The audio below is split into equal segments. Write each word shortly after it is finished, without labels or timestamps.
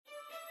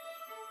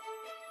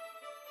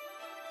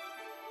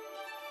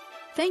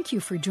Thank you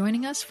for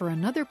joining us for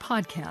another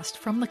podcast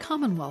from the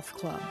Commonwealth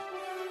Club.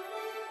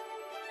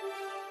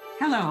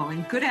 Hello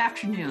and good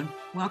afternoon.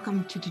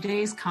 Welcome to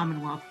today's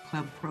Commonwealth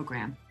Club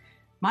program.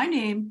 My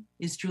name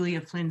is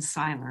Julia Flynn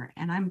Seiler,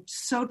 and I'm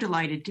so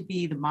delighted to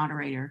be the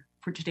moderator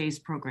for today's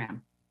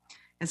program.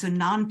 As a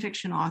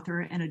nonfiction author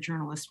and a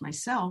journalist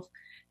myself,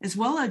 as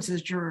well as a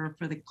juror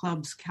for the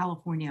club's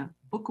California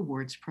Book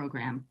Awards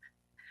program,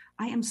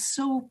 I am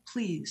so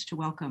pleased to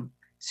welcome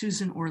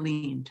Susan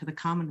Orlean to the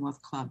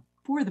Commonwealth Club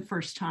for the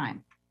first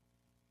time.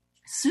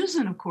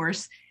 Susan, of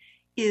course,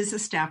 is a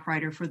staff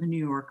writer for The New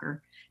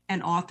Yorker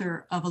and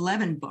author of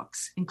 11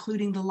 books,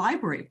 including the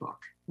library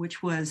book,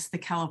 which was the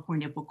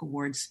California Book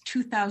Awards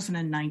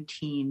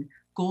 2019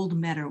 Gold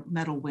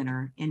Medal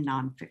winner in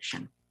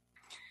nonfiction.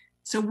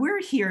 So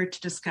we're here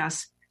to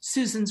discuss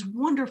Susan's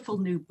wonderful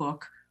new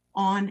book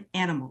on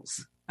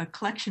animals, a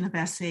collection of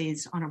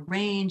essays on a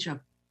range of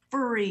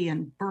furry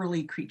and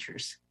burly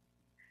creatures.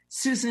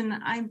 Susan,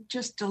 I'm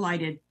just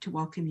delighted to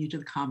welcome you to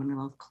the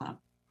Commonwealth Club.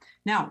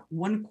 Now,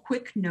 one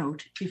quick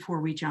note before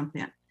we jump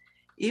in.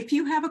 If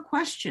you have a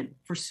question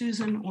for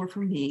Susan or for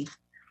me,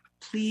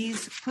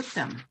 please put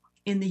them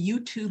in the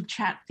YouTube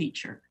chat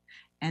feature,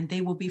 and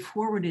they will be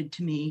forwarded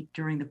to me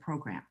during the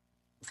program.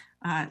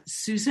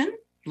 Susan,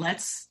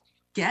 let's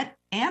get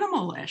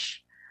animalish,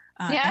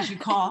 as you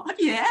call,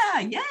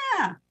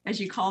 as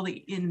you call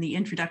in the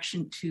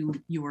introduction to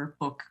your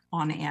book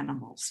on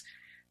animals.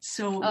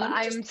 So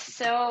I'm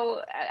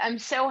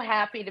so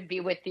happy to be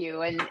with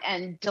you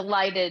and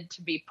delighted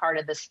to be part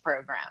of this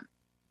program.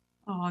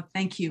 Oh,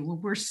 thank you. Well,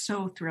 we're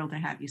so thrilled to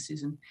have you,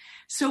 Susan.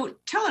 So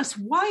tell us,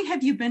 why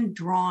have you been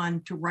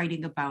drawn to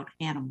writing about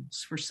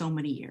animals for so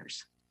many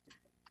years?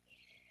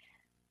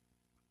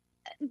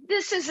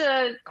 This is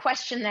a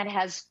question that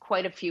has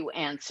quite a few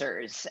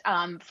answers.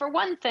 For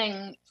one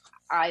thing,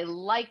 I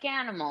like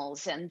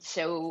animals, and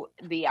so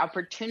the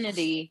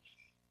opportunity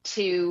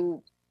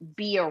to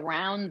be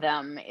around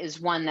them is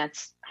one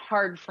that's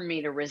hard for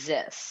me to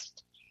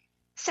resist.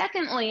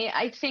 Secondly,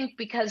 I think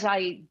because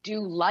I do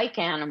like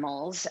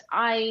animals,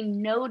 I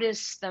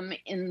notice them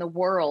in the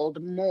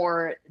world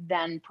more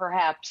than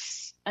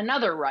perhaps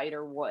another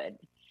writer would.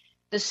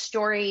 The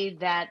story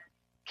that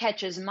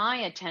catches my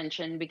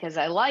attention because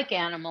I like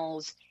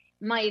animals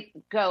might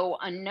go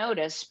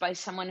unnoticed by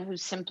someone who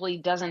simply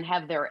doesn't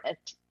have their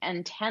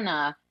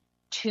antenna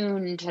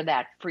tuned to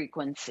that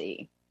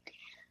frequency.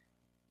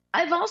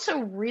 I've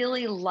also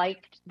really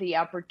liked the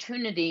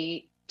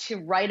opportunity to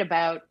write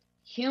about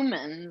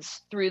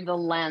humans through the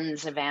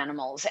lens of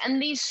animals.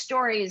 And these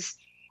stories,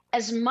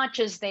 as much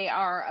as they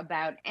are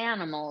about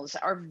animals,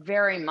 are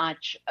very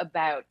much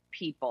about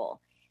people.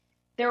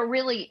 There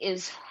really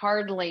is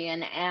hardly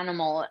an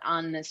animal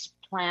on this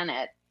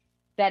planet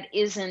that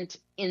isn't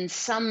in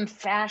some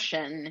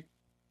fashion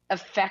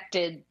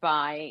affected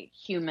by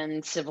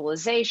human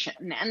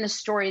civilization. And the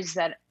stories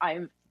that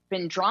I've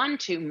been drawn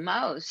to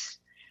most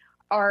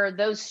are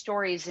those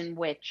stories in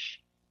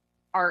which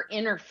our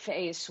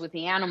interface with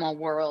the animal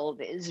world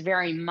is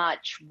very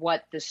much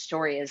what the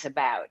story is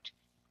about,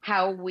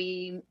 how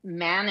we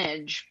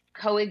manage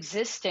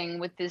coexisting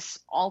with this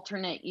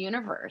alternate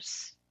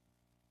universe.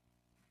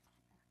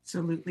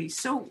 Absolutely.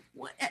 So,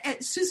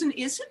 Susan,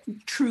 is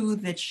it true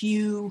that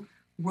you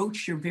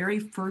wrote your very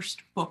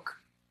first book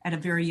at a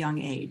very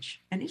young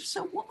age? And if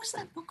so, what was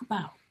that book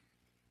about?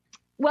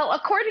 Well,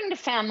 according to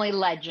family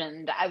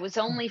legend, I was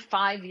only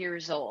 5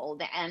 years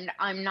old, and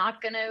I'm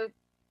not going to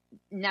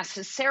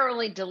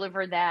necessarily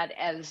deliver that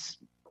as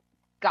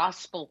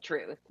gospel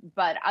truth,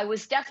 but I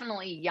was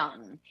definitely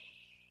young.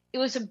 It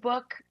was a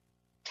book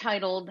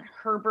titled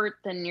Herbert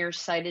the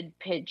Nearsighted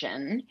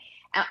Pigeon,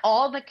 and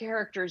all the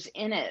characters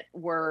in it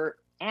were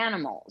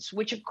animals,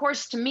 which of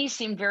course to me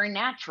seemed very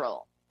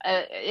natural.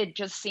 It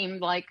just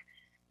seemed like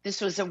this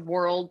was a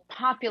world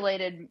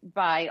populated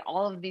by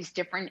all of these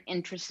different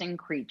interesting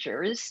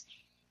creatures.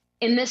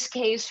 In this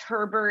case,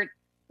 Herbert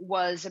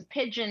was a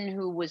pigeon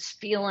who was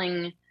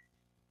feeling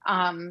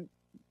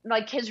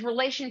like his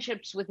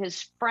relationships with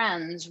his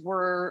friends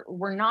were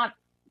not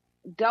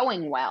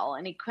going well,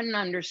 and he couldn't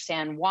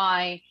understand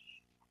why.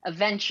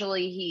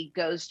 Eventually, he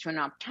goes to an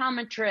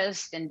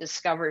optometrist and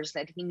discovers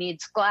that he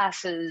needs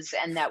glasses,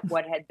 and that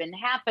what had been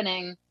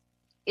happening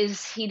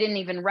is he didn't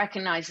even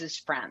recognize his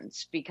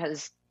friends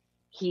because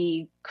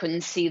he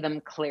couldn't see them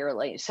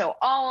clearly. So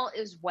all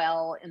is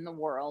well in the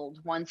world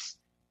once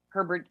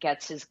Herbert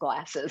gets his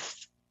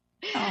glasses.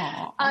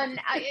 And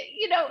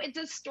it's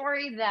a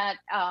story that,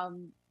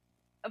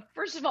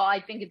 first of all, I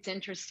think it's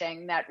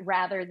interesting that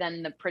rather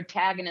than the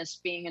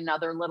protagonist being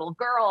another little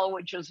girl,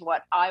 which is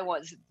what I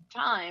was at the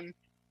time,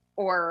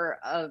 or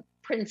a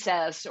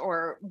princess,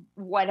 or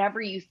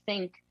whatever you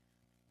think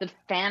the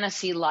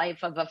fantasy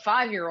life of a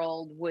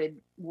 5-year-old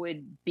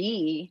would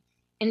be,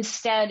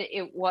 instead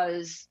it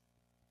was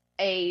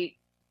a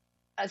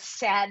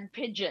sad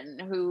pigeon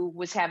who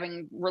was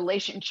having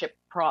relationship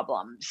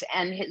problems,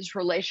 and his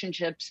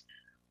relationships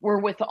were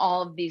with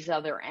all of these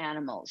other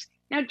animals.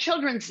 Now,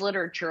 children's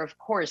literature, of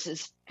course,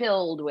 is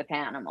filled with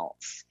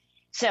animals.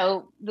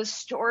 So the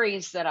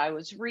stories that I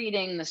was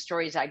reading, the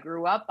stories I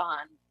grew up on,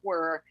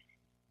 were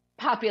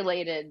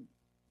populated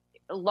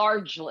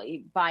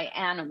largely by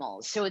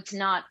animals. So it's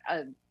not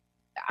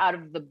out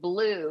of the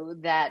blue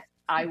that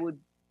I would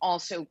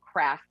also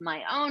craft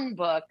my own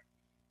book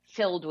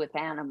filled with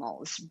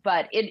animals.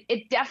 But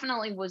it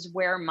definitely was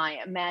where my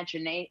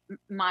imaginative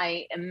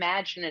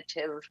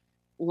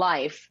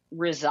life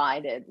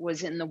resided,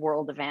 was in the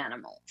world of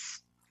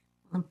animals.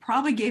 Well,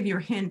 probably gave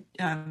your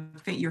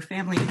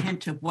family a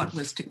hint of what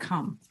was to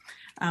come,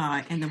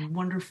 and the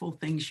wonderful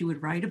things you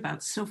would write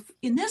about. So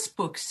in this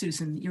book,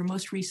 Susan, your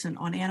most recent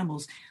on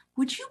animals,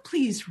 would you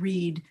please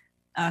read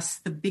us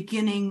the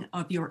beginning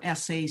of your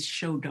essay,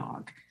 Show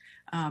Dog?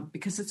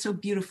 Because it so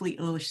beautifully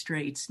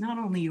illustrates not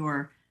only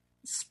your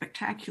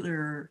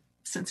spectacular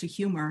sense of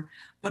humor,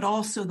 but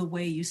also the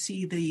way you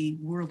see the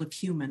world of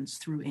humans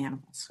through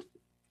animals.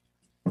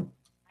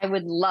 I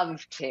would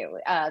love to.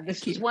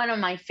 This is one of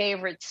my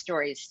favorite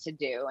stories to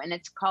do, and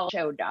it's called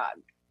Show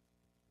Dog.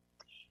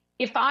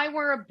 If I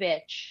were a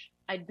bitch,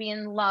 I'd be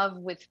in love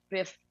with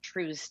Biff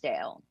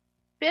Truesdale.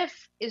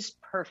 Biff is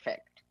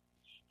perfect.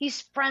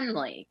 He's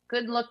friendly,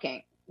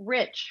 good-looking,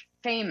 rich,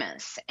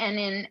 famous, and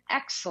in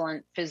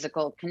excellent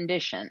physical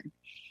condition.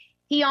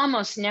 He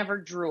almost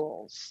never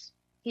drools.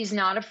 He's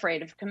not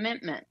afraid of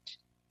commitment.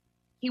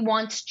 He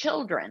wants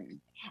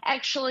children.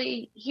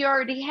 Actually, he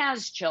already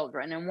has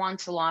children and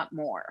wants a lot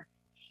more.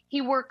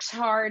 He works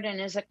hard and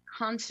is a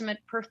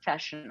consummate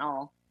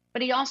professional,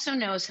 but he also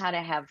knows how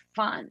to have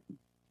fun.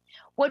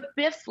 What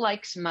Biff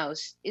likes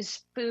most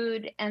is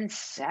food and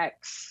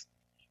sex.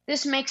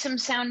 This makes him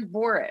sound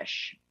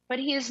boorish, but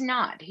he is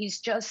not. He's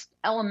just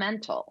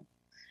elemental.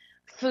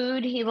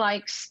 Food he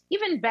likes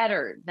even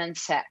better than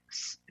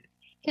sex.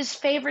 His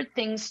favorite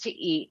things to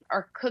eat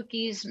are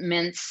cookies,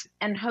 mints,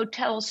 and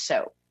hotel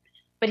soap,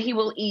 but he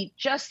will eat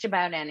just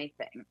about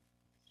anything.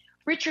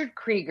 Richard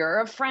Krieger,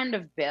 a friend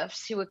of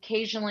Biff's who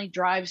occasionally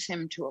drives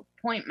him to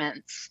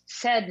appointments,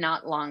 said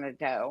not long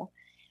ago,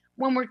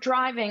 when we're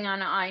driving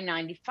on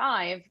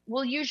I-95,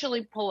 we'll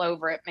usually pull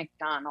over at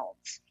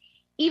McDonald's.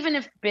 Even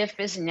if Biff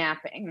is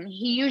napping,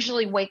 he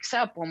usually wakes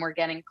up when we're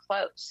getting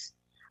close.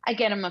 I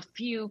get him a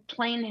few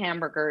plain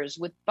hamburgers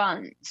with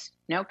buns,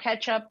 no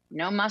ketchup,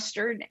 no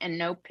mustard, and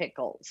no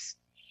pickles.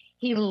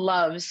 He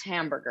loves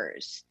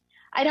hamburgers.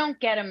 I don't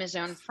get him his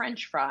own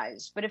French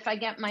fries, but if I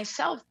get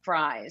myself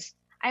fries,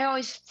 I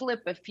always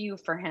flip a few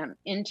for him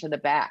into the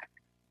back.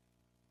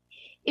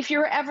 If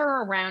you're ever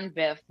around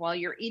Biff while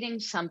you're eating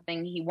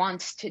something he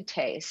wants to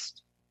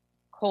taste,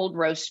 cold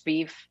roast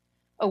beef,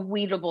 a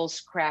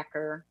Wheatables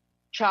cracker,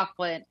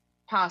 chocolate,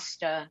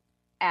 pasta,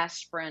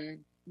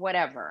 aspirin,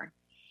 whatever,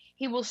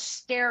 he will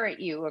stare at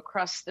you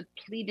across the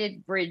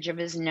pleated bridge of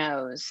his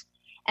nose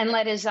and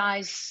let his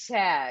eyes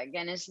sag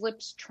and his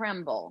lips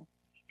tremble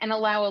and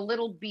allow a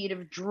little bead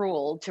of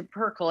drool to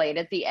percolate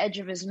at the edge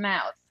of his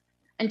mouth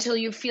until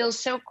you feel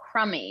so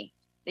crummy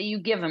that you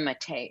give him a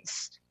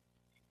taste.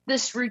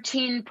 This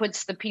routine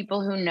puts the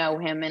people who know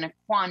him in a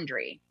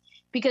quandary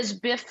because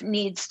Biff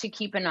needs to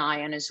keep an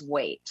eye on his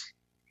weight.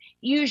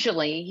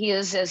 Usually he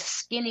is as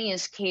skinny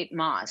as Kate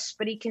Moss,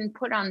 but he can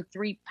put on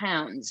 3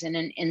 pounds in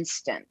an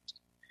instant.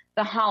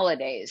 The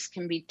holidays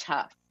can be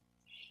tough.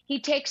 He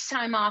takes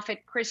time off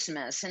at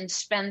Christmas and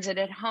spends it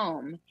at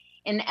home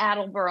in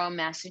Attleboro,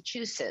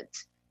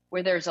 Massachusetts,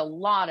 where there's a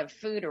lot of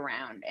food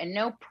around and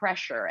no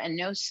pressure and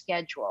no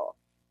schedule,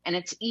 and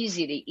it's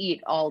easy to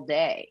eat all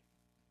day.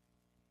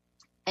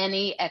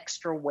 Any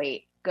extra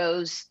weight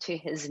goes to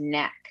his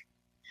neck.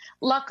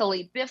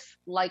 Luckily, Biff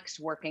likes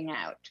working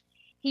out.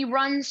 He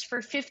runs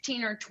for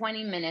 15 or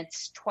 20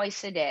 minutes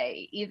twice a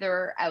day,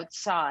 either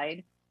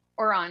outside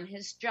or on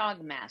his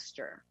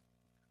Jogmaster.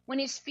 When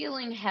he's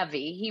feeling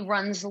heavy, he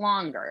runs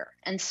longer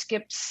and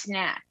skips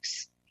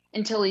snacks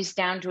until he's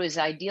down to his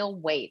ideal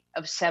weight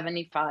of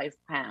 75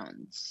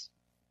 pounds.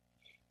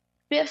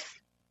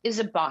 Biff is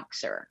a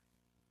boxer.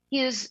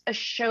 He is a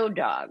show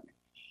dog.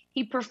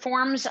 He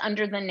performs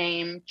under the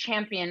name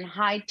Champion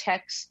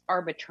High-Tex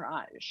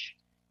Arbitrage.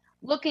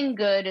 Looking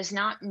good is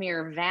not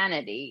mere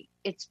vanity,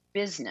 it's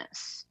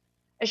business.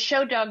 A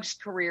show dog's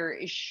career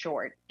is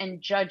short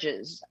and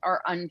judges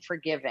are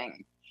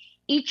unforgiving.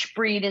 Each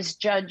breed is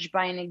judged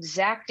by an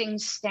exacting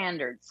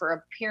standard for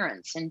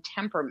appearance and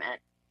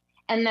temperament.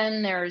 And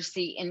then there's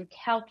the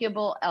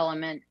incalculable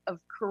element of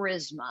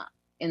charisma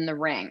in the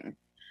ring.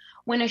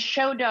 When a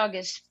show dog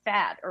is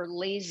fat or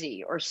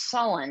lazy or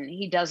sullen,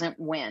 he doesn't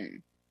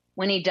win.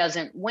 When he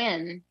doesn't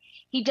win,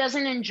 he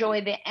doesn't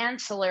enjoy the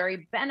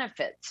ancillary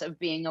benefits of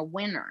being a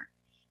winner,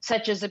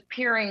 such as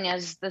appearing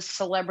as the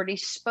celebrity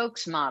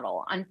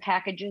spokesmodel on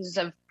packages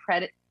of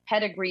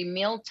Pedigree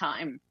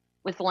Mealtime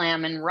with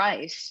lamb and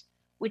rice,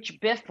 which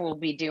Biff will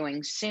be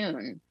doing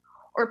soon,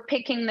 or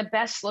picking the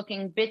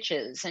best-looking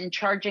bitches and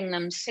charging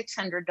them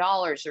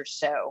 $600 or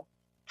so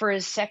for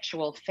his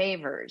sexual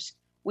favors,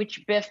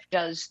 which Biff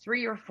does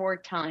 3 or 4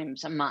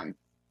 times a month.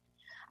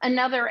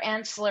 Another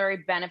ancillary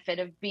benefit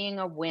of being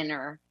a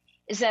winner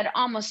is that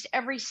almost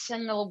every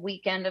single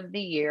weekend of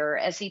the year,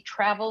 as he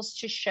travels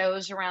to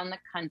shows around the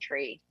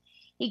country,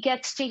 He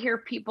gets to hear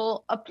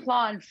people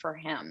applaud for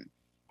him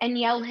and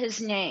yell his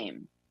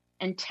name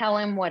and tell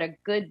him what a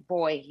good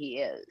boy he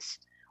is,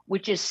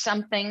 which is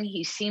something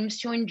he seems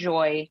to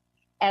enjoy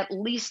at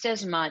least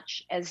as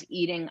much as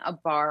eating a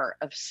bar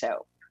of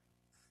soap.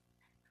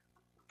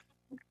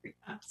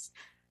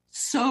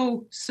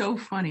 So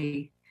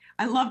funny.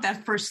 I love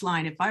that first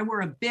line. If I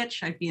were a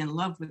bitch, I'd be in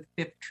love with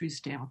Biff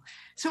Truesdale.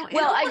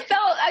 Well, I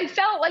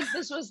felt like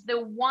this was the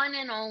one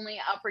and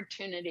only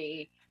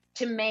opportunity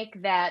to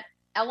make that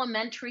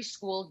elementary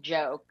school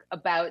joke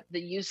about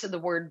the use of the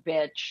word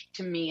bitch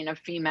to mean a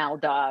female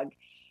dog.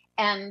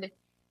 And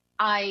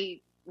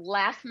I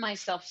laughed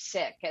myself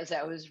sick as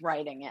I was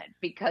writing it,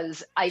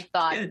 because I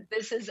thought,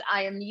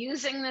 I am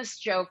using this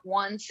joke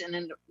once and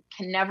it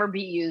can never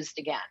be used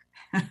again.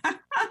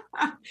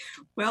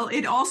 Well,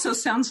 it also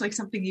sounds like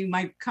something you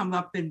might come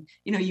up and,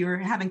 you're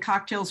having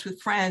cocktails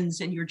with friends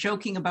and you're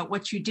joking about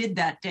what you did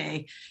that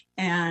day.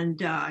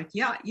 And I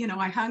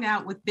hung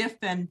out with Biff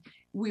and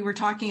we were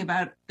talking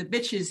about the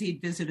bitches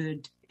he'd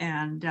visited.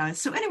 And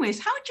so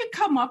anyways, how did you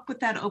come up with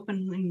that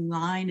opening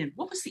line and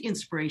what was the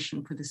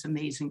inspiration for this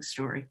amazing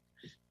story?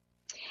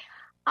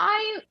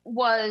 I've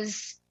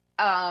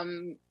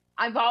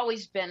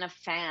always been a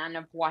fan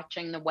of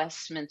watching the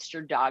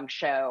Westminster Dog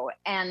Show,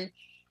 and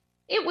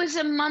it was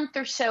a month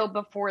or so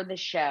before the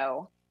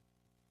show,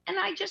 and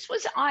I just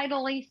was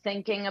idly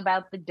thinking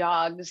about the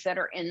dogs that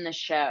are in the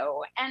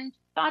show and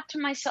thought to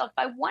myself,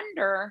 I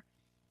wonder,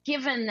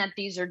 given that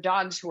these are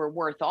dogs who are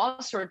worth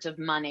all sorts of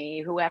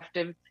money, who have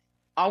to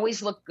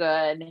always look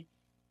good,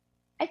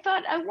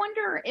 I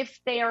wonder if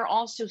they are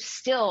also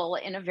still,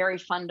 in a very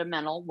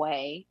fundamental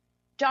way,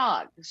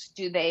 dogs.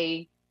 Do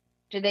they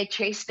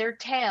chase their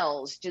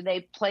tails? Do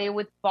they play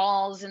with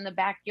balls in the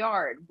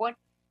backyard? What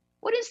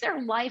is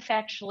their life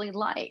actually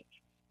like?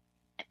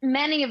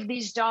 Many of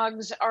these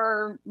dogs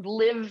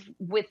live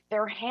with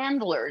their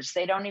handlers.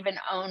 They don't even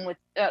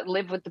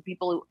live with the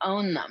people who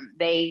own them.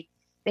 They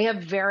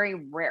have very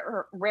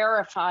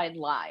rarefied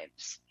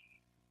lives.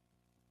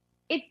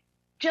 It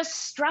just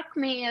struck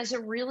me as a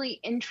really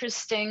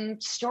interesting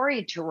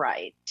story to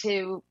write,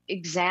 to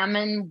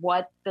examine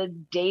what the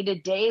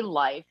day-to-day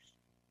life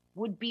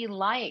would be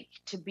like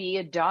to be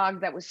a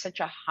dog that was such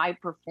a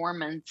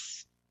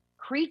high-performance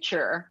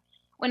creature,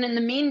 when in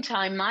the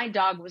meantime, my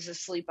dog was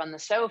asleep on the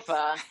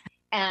sofa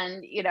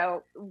and,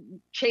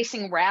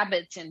 chasing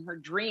rabbits in her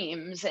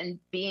dreams and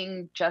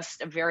being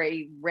just a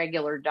very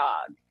regular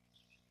dog.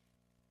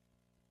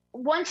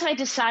 Once I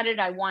decided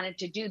I wanted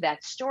to do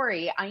that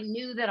story, I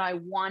knew that I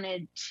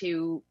wanted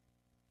to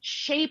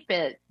shape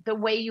it the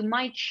way you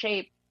might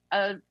shape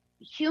a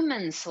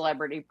human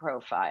celebrity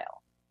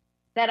profile,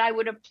 that I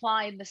would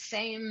apply the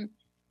same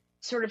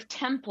sort of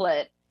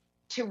template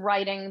to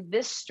writing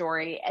this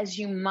story as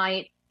you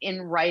might in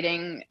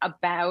writing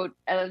about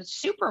a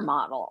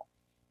supermodel.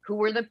 Who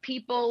were the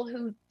people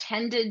who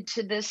tended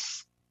to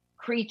this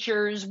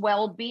creature's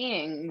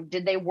well-being?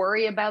 Did they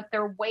worry about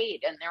their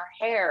weight and their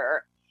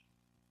hair?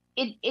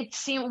 It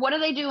seemed, what do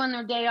they do on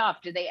their day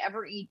off? Do they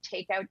ever eat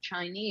takeout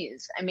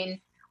Chinese? I mean,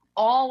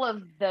 all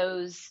of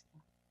those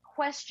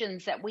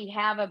questions that we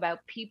have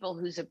about people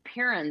whose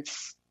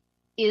appearance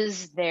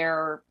is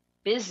their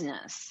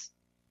business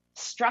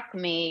struck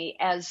me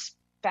as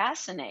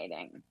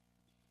fascinating.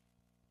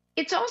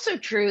 It's also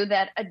true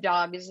that a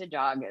dog is a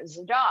dog is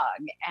a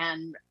dog.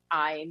 And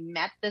I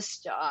met this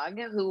dog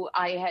who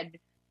I had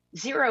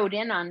zeroed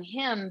in on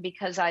him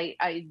because I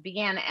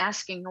began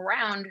asking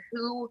around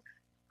who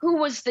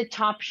was the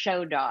top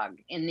show dog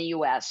in the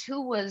US,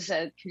 who was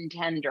a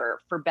contender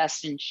for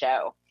Best in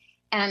Show.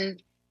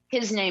 And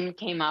his name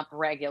came up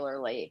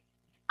regularly.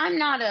 I'm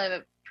not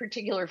a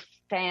particular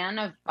fan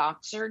of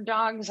boxer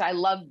dogs. I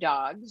love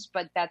dogs,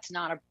 but that's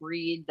not a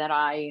breed that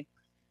I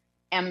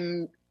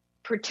am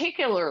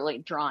particularly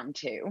drawn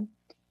to.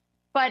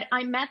 But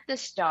I met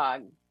this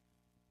dog.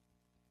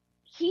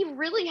 He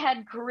really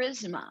had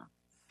charisma.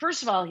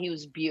 First of all, he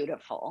was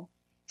beautiful.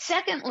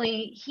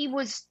 Secondly, he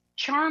was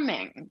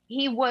charming.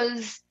 He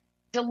was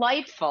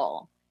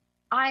delightful.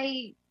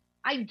 I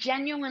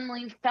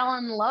genuinely fell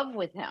in love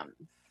with him.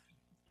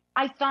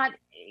 I thought,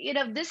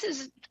 this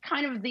is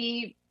kind of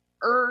the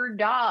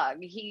dog.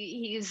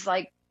 He's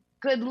like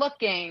good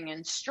looking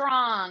and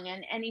strong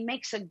and he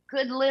makes a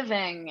good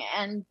living.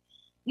 And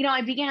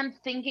I began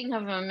thinking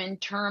of him in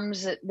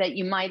terms that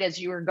you might, as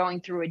you were going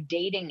through a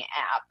dating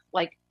app,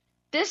 like,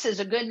 this is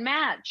a good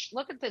match.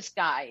 Look at this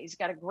guy. He's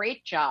got a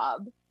great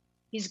job.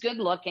 He's good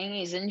looking.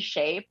 He's in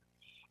shape.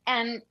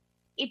 And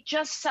it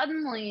just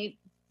suddenly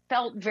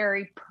felt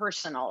very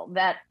personal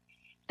that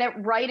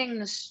writing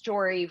the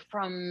story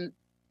from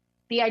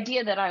the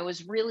idea that I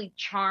was really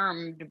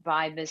charmed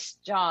by this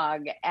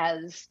dog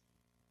as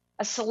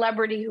a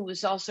celebrity who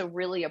was also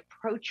really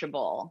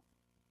approachable.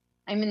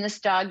 I mean, this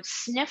dog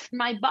sniffed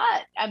my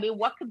butt. I mean,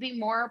 what could be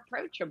more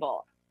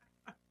approachable?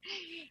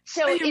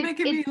 So you're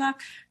making me laugh.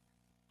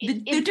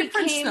 The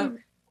difference, though.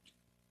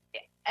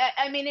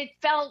 I mean, it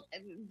felt,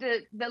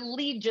 the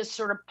lead just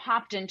sort of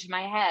popped into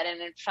my head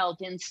and it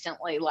felt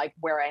instantly like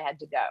where I had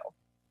to go.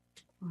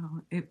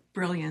 Well,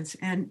 brilliance.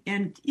 And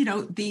you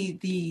know,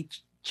 the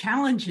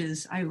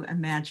challenges, I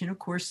imagine, of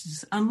course,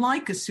 is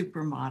unlike a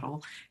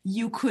supermodel,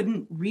 you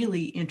couldn't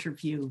really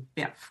interview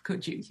Biff,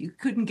 could you? You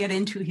couldn't get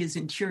into his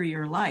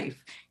interior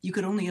life. You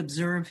could only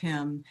observe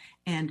him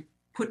and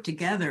put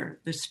together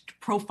this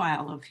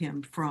profile of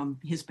him from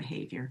his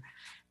behavior.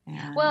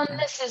 And, well,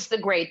 this is the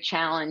great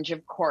challenge,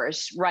 of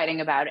course, writing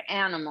about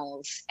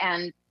animals,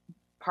 and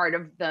part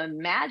of the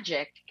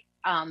magic,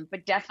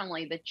 but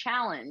definitely the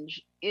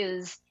challenge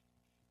is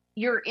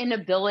your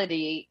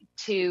inability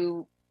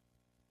to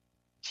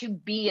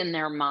be in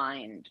their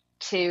mind,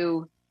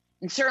 and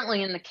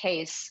certainly in the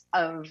case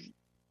of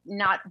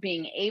not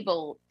being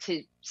able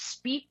to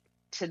speak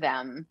to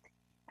them.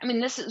 I mean,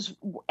 this is,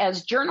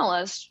 as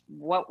journalists,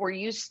 what we're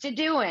used to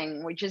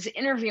doing, which is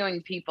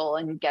interviewing people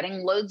and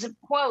getting loads of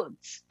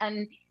quotes.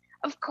 And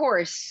of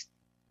course,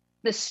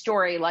 the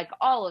story, like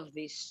all of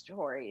these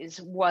stories,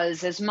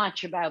 was as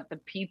much about the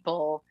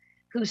people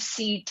who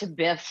see to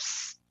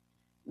Biff's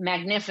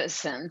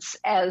magnificence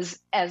as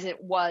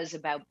it was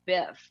about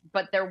Biff.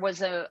 But there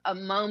was a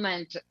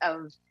moment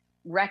of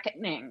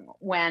reckoning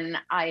when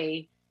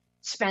I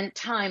spent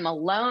time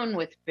alone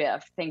with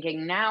Biff,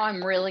 thinking, now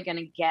I'm really going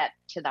to get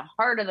to the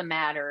heart of the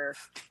matter,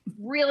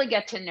 really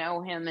get to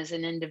know him as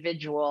an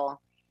individual.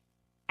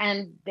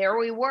 And there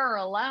we were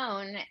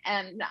alone,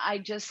 and I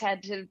just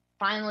had to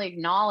finally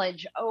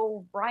acknowledge,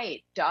 oh,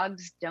 right,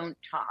 dogs don't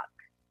talk.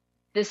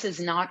 This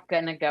is not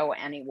going to go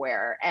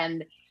anywhere.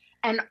 And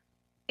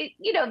it,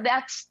 you know,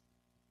 that's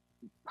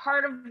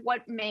part of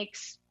what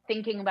makes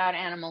thinking about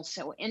animals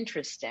so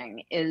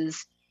interesting,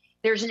 is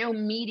there's no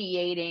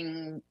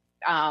mediating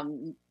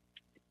kind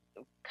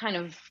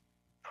of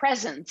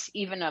presence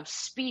even of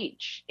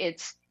speech.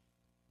 It's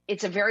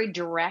a very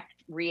direct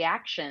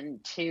reaction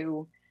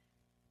to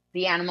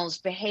the animal's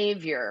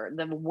behavior,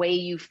 the way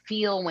you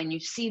feel when you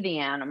see the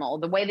animal,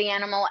 the way the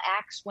animal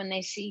acts when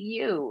they see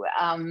you,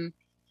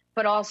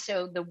 but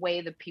also the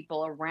way the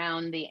people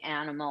around the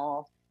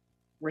animal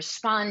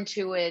respond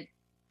to it,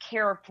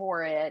 care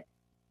for it,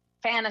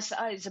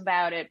 fantasize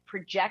about it,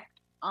 project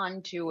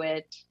onto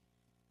it,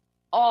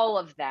 all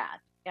of that.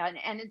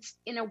 And it's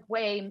in a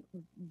way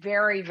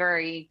very,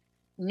 very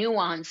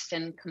nuanced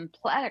and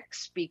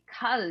complex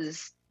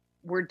because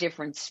we're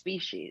different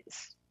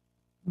species.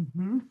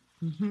 Mm-hmm.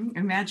 Mm-hmm.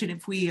 Imagine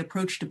if we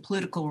approached a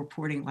political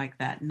reporting like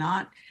that,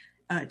 not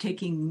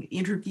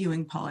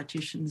interviewing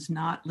politicians,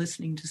 not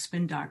listening to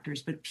spin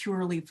doctors, but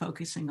purely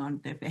focusing on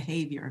their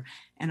behavior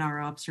and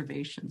our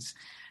observations.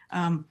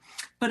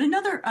 But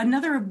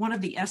another one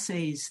of the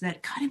essays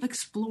that kind of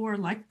explore,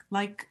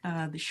 like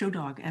the Show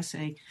Dog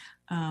essay,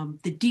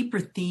 the deeper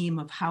theme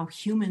of how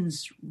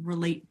humans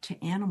relate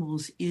to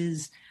animals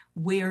is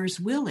Where's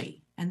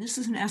Willie? And this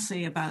is an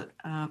essay about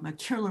a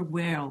killer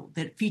whale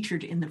that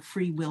featured in the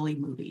Free Willy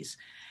movies.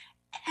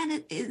 And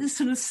it is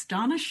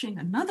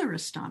another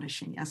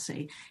astonishing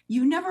essay.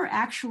 You never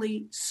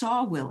actually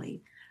saw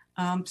Willie.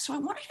 So I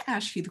wanted to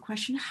ask you the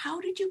question,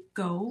 how did you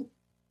go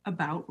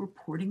about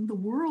reporting the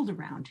world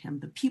around him,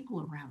 the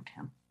people around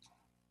him?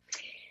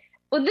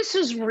 Well, this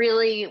was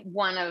really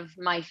one of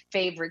my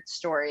favorite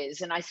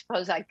stories. And I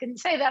suppose I can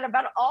say that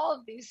about all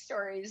of these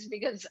stories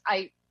because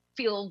I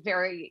feel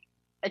very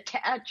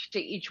attached to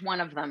each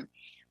one of them.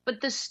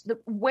 But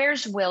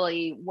Where's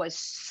Willie was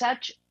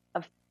such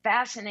a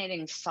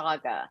fascinating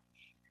saga.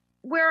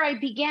 Where I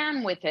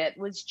began with it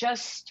was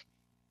just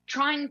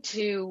trying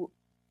to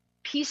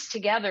piece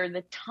together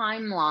the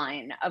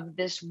timeline of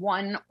this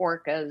one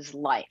orca's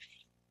life.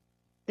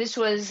 This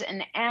was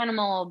an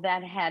animal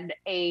that had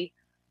a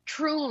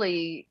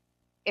truly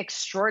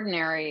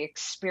extraordinary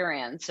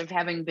experience of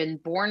having been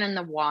born in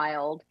the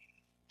wild,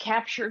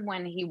 captured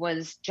when he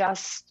was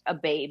just a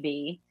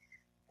baby,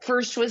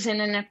 first was in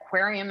an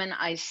aquarium in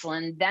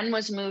Iceland, then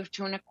was moved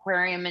to an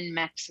aquarium in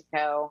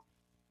Mexico,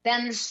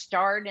 then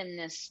starred in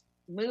this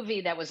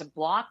movie that was a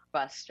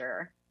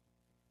blockbuster,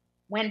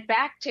 went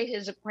back to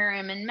his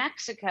aquarium in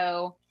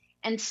Mexico,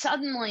 and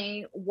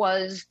suddenly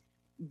was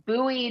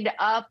buoyed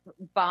up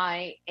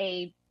by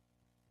a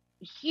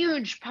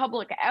huge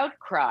public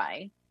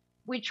outcry,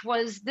 which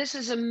was, this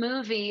is a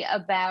movie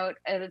about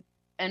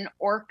an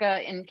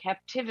orca in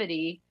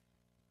captivity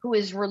who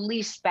is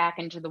released back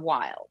into the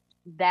wild.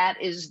 That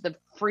is the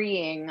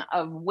freeing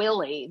of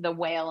Willie, the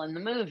whale in the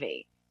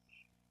movie.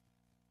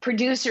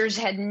 Producers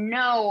had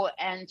no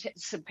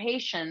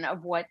anticipation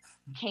of what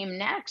came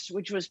next,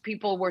 which was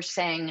people were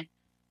saying,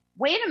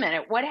 wait a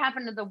minute, what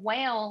happened to the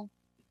whale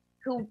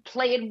who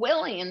played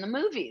Willie in the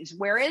movies?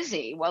 Where is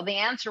he? Well, the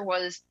answer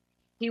was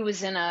he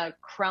was in a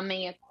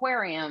crummy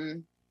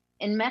aquarium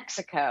in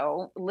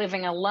Mexico,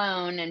 living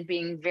alone and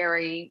being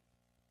very,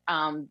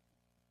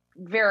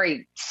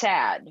 very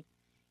sad.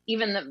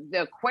 Even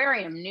the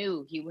aquarium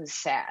knew he was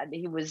sad.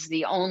 He was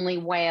the only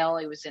whale.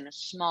 He was in a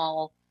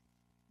small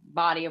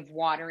body of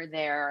water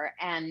there,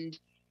 and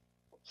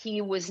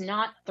he was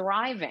not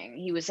thriving.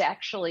 He was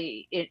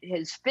actually,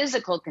 his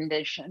physical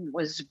condition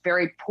was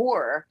very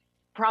poor,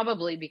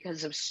 probably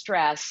because of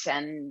stress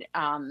and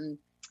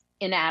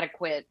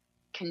inadequate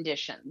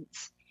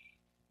conditions.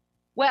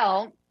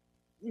 Well,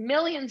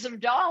 millions of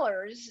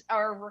dollars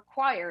are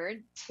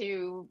required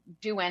to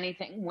do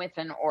anything with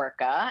an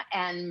orca,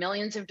 and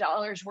millions of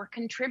dollars were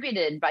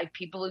contributed by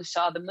people who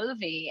saw the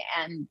movie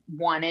and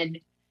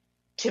wanted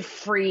to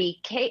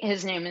free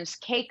his name is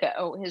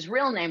Keiko. His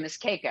real name is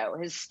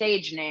Keiko. His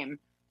stage name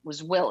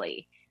was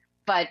Willie.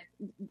 But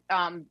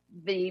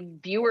the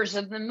viewers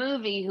of the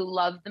movie who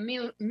loved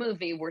the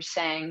movie were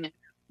saying,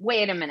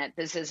 wait a minute,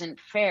 this isn't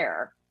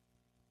fair.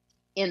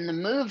 In the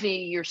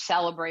movie, you're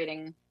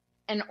celebrating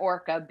an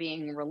orca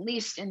being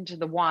released into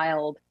the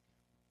wild.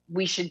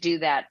 We should do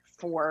that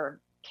for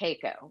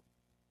Keiko.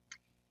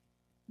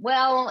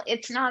 Well,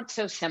 it's not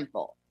so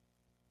simple.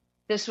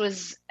 This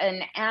was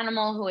an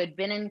animal who had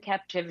been in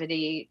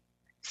captivity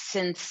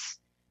since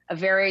a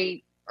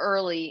very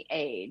early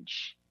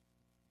age,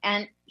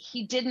 and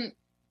he didn't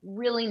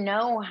really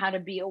know how to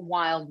be a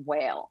wild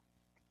whale.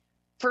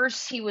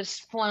 First, he was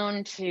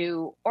flown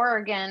to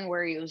Oregon,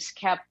 where he was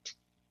kept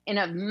in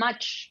a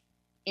much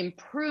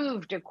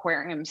improved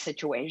aquarium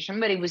situation,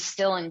 but he was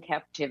still in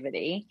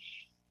captivity,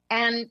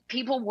 and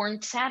people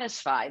weren't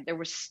satisfied. There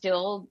was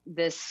still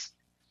this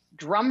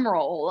drum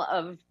roll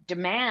of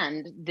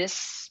demand.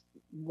 This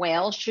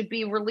whale should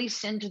be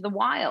released into the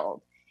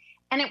wild.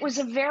 And it was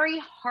a very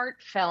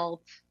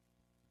heartfelt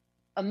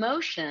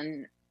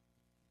emotion,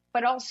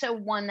 but also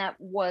one that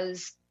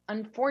was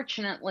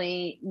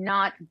unfortunately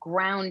not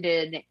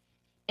grounded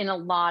in a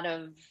lot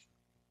of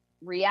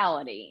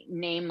reality,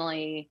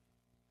 namely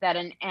that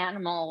an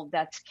animal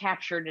that's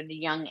captured at a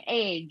young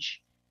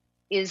age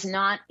is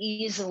not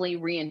easily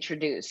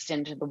reintroduced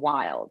into the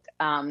wild.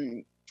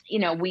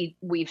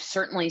 We've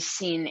certainly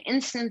seen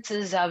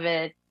instances of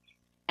it,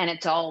 and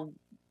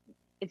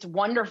it's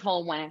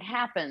wonderful when it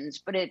happens,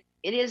 but it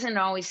isn't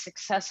always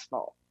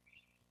successful.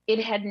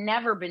 It had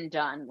never been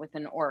done with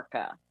an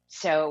orca.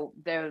 So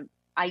the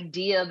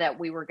idea that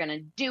we were going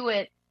to do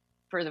it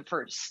for the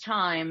first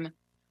time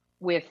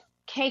with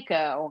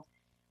Keiko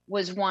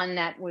was one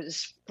that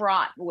was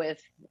fraught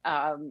with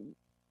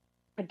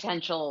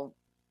potential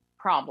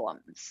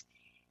problems.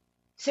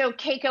 So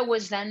Keiko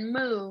was then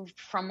moved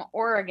from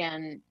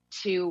Oregon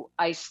to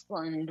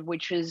Iceland,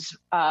 which is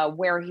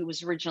where he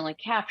was originally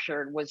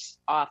captured, was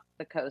off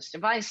the coast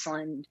of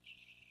Iceland.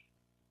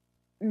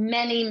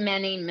 Many,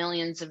 many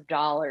millions of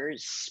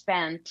dollars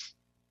spent.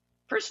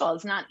 First of all,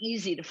 it's not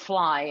easy to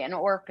fly an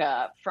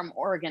orca from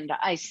Oregon to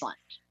Iceland.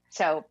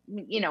 So,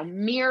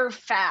 mere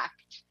fact,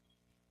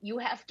 you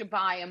have to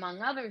buy,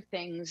 among other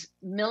things,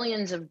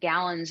 millions of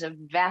gallons of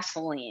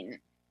Vaseline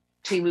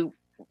to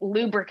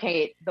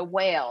lubricate the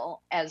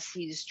whale as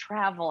he's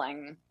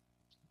traveling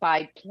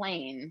by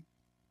plane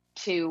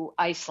to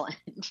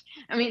Iceland.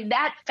 I mean,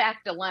 that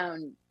fact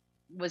alone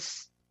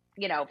was,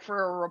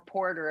 for a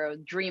reporter, a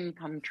dream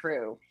come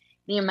true,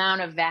 the amount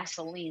of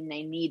Vaseline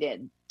they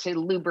needed to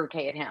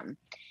lubricate him.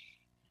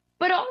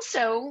 But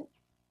also,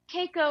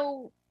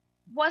 Keiko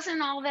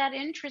wasn't all that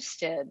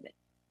interested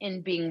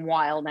in being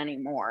wild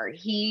anymore.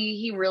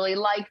 He really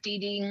liked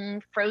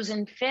eating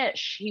frozen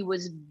fish. He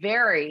was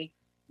very,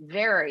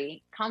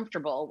 very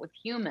comfortable with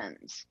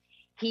humans.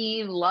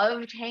 He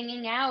loved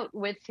hanging out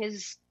with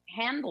his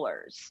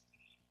handlers.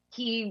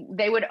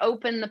 They would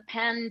open the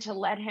pen to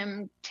let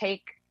him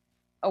take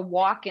a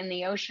walk in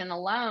the ocean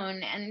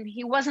alone, and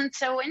he wasn't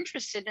so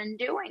interested in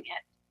doing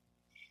it.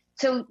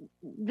 So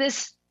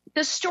this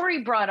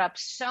story brought up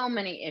so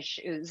many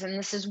issues, and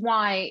this is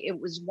why it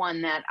was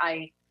one that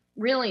I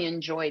really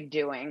enjoyed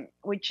doing,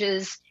 which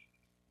is,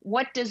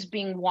 what does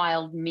being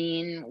wild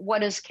mean? What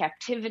does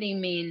captivity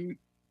mean?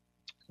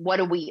 What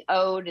do we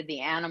owe to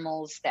the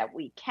animals that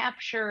we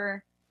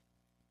capture?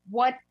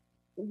 What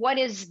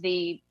is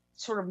the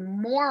sort of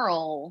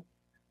moral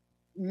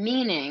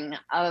meaning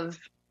of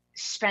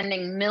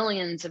spending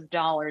millions of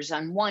dollars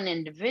on one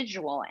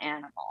individual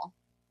animal?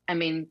 I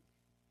mean,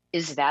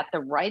 is that the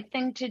right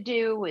thing to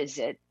do? Is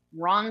it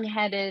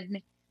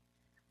wrong-headed?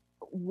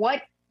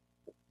 What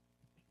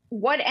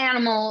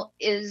animal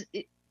is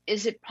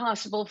it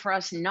possible for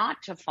us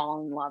not to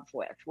fall in love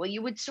with? Well,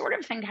 you would sort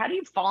of think, how do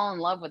you fall in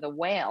love with a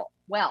whale?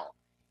 Well,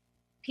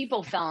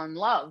 people fell in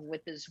love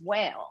with this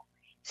whale.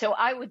 So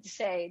I would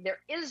say there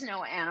is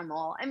no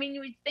animal. I mean,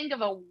 you would think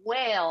of a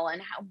whale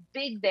and how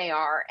big they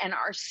are, and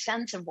our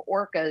sense of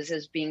orcas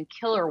as being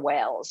killer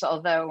whales,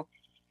 although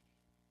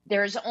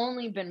there's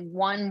only been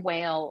one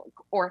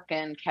orca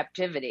in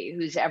captivity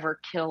who's ever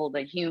killed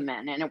a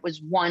human, and it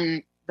was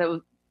one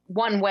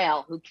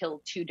whale who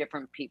killed two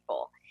different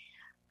people.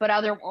 But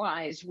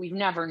otherwise, we've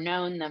never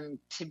known them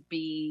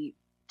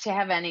to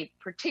have any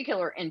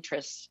particular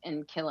interest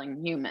in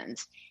killing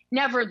humans.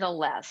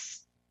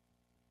 Nevertheless,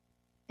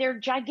 they're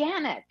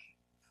gigantic.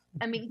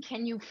 I mean,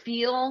 can you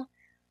feel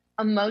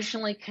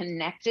emotionally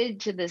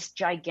connected to this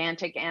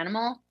gigantic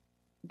animal?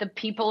 The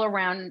people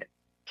around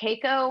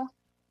Keiko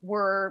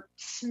were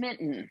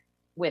smitten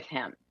with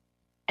him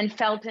and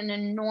felt an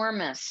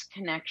enormous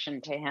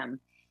connection to him.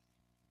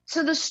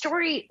 So the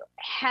story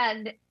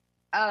had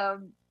a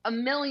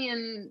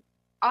million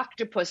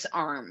octopus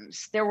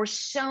arms. There were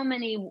so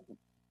many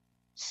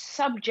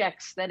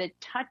subjects that it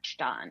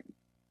touched on.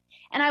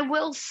 And I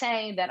will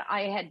say that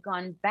I had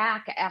gone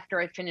back after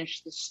I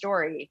finished the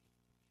story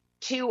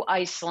to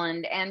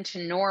Iceland and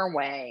to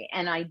Norway,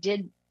 and I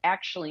did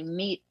actually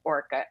meet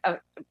Orca.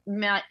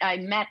 I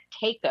met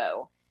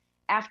Keiko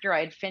after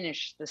I'd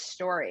finished the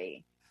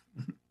story,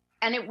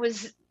 and it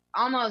was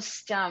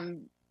almost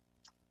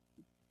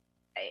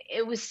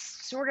it was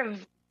sort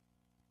of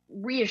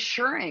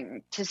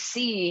reassuring to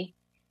see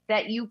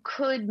that you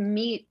could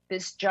meet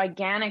this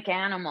gigantic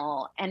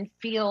animal and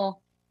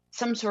feel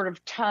some sort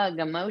of tug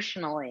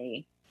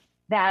emotionally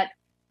that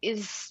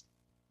is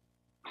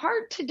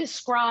hard to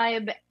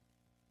describe.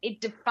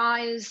 It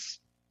defies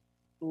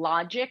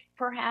logic,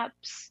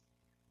 perhaps,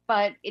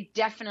 but it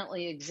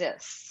definitely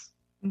exists.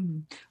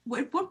 Mm-hmm.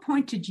 At what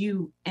point did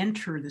you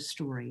enter the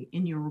story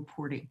in your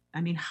reporting?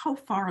 I mean, how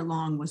far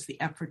along was the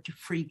effort to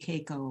free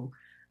Keiko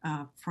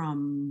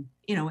from,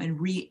 and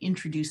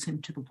reintroduce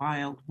him to the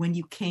wild when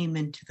you came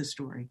into the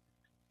story?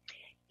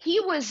 He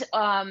was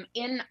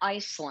in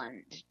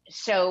Iceland,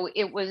 so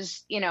it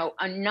was,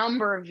 a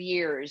number of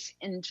years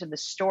into the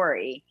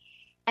story.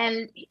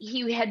 And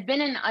he had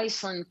been in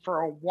Iceland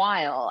for a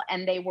while,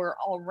 and they were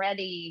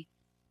already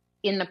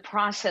in the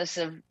process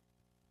of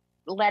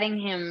letting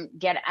him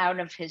get out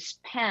of his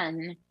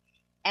pen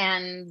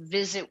and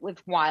visit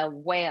with wild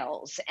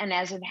whales. And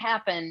as it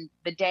happened,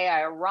 the day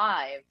I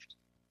arrived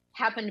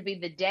happened to be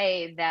the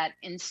day that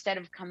instead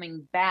of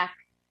coming back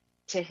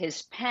to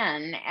his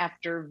pen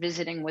after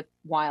visiting with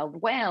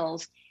wild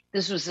whales,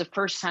 this was the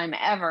first time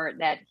ever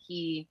that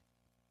he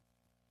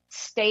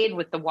stayed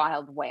with the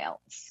wild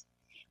whales.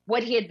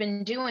 What he had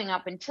been doing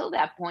up until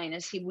that point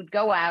is he would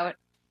go out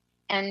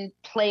and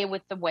play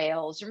with the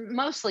whales, or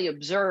mostly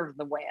observe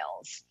the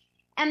whales.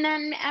 And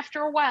then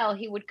after a while,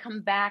 he would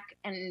come back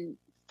and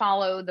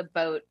follow the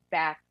boat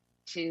back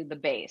to the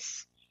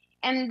base.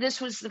 And this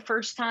was the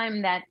first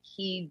time that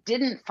he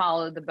didn't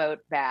follow the boat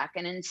back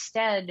and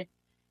instead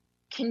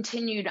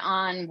continued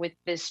on with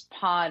this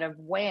pod of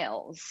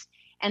whales.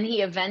 And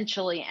he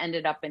eventually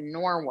ended up in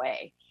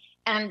Norway.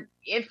 And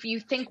if you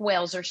think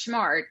whales are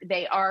smart,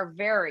 they are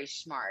very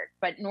smart.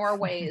 But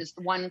Norway is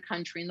the one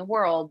country in the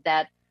world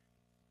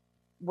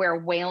where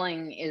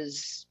whaling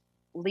is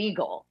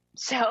legal.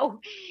 So,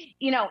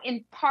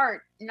 in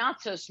part, not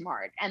so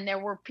smart. And there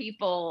were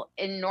people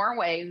in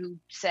Norway who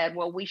said,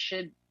 well, we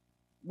should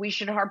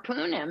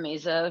harpoon him.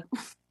 He's a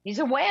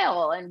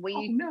whale, and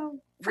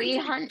we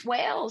hunt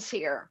whales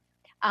here.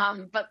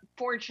 But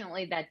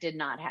fortunately, that did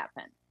not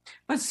happen.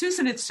 But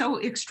Susan, it's so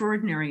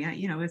extraordinary.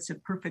 It's a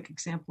perfect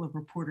example of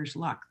reporter's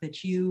luck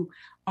that you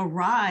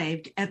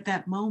arrived at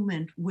that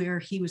moment where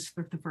he was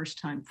for the first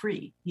time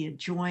free. He had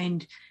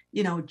joined,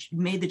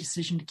 made the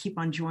decision to keep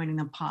on joining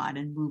the pod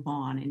and move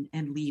on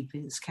and leave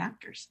his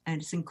captors.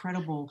 And it's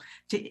incredible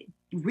to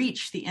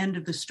reach the end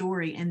of the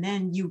story. And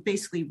then you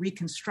basically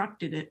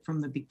reconstructed it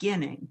from the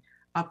beginning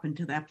up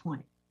until that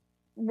point.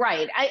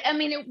 Right. I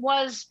mean, it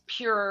was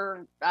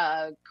pure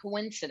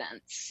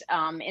coincidence.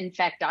 In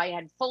fact, I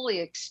had fully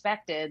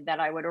expected that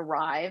I would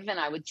arrive and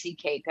I would see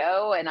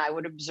Keiko and I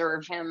would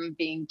observe him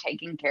being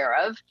taken care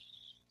of.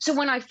 So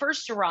when I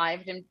first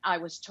arrived and I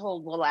was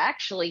told, well,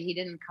 actually, he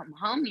didn't come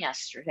home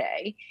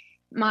yesterday,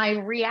 my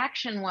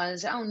reaction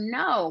was, oh,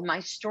 no,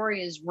 my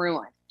story is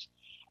ruined.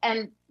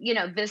 And,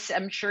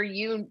 I'm sure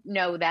you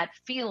know that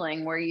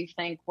feeling where you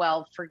think,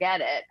 well,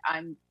 forget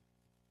it.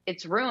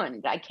 It's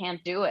ruined. I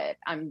can't do it.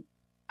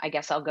 I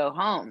guess I'll go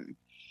home.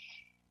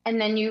 And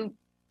then you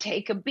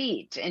take a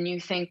beat and you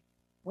think,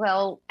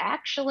 well,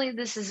 actually,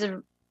 this is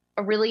a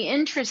really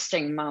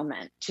interesting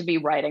moment to be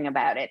writing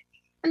about it.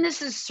 And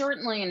this is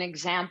certainly an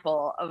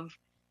example of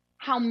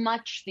how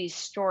much these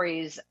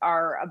stories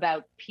are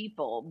about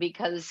people,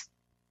 because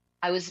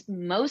I was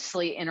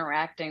mostly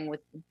interacting with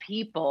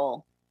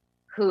people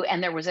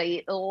and there was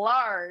a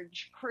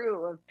large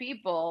crew of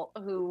people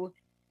who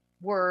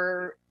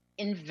were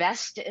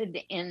invested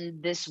in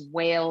this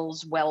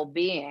whale's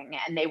well-being,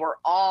 and they were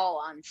all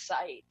on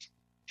site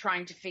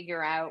trying to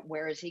figure out,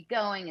 where is he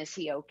going? Is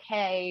he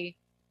okay?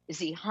 Is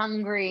he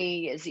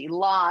hungry? Is he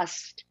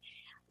lost?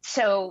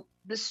 So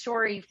the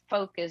story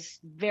focused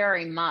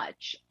very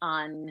much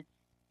on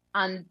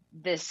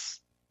this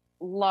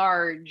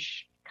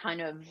large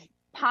kind of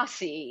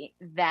posse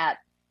that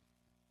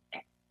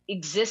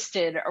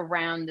existed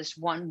around this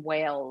one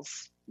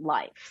whale's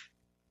life.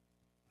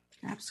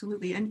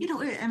 Absolutely. And,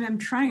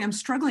 I'm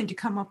struggling to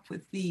come up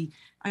with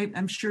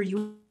I'm sure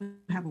you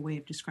have a way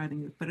of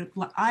describing it,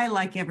 but I,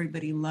 like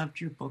everybody,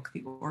 loved your book,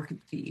 The Orchid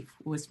Thief,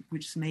 which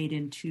was made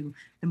into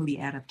the movie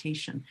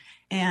adaptation.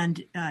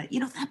 And,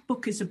 that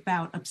book is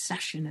about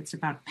obsession. It's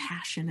about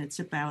passion. It's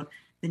about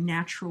the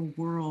natural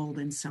world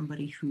and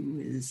somebody who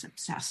is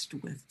obsessed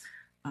with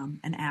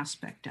an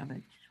aspect of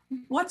it.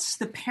 What's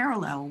the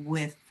parallel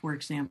with, for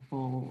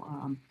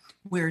example,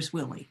 Where's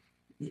Willie?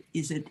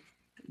 Is it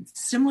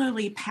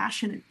similarly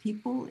passionate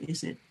people?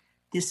 Is it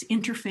this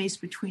interface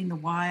between the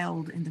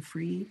wild and the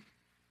free,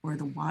 or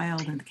the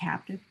wild and the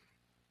captive?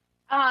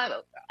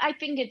 I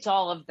think it's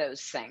all of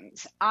those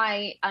things.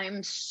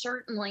 I'm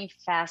certainly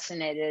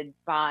fascinated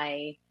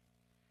by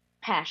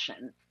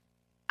passion.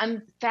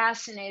 I'm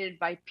fascinated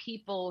by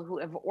people who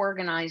have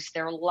organized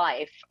their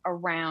life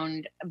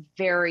around a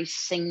very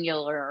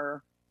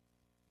singular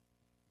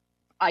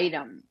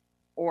item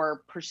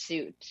or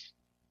pursuit.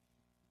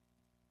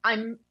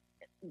 I'm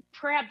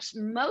perhaps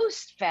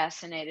most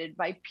fascinated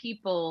by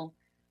people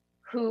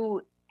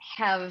who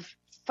have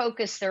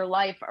focused their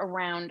life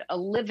around a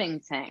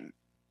living thing,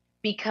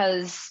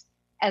 because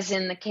as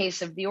in the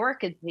case of the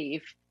orchid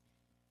thief,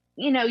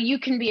 you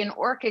can be an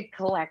orchid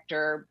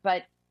collector,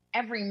 but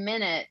every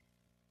minute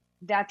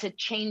that's a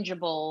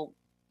changeable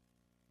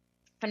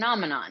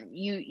phenomenon.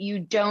 You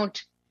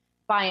don't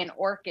buy an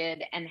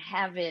orchid and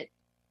have it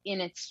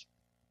in its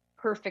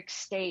perfect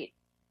state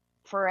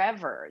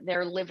forever.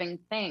 They're living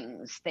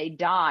things. They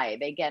die.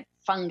 They get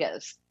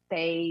fungus.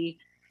 They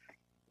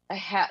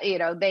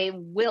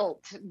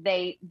wilt.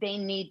 They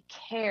need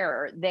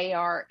care.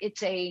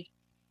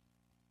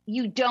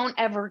 You don't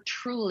ever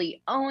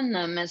truly own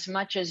them as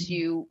much as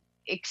you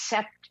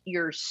accept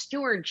your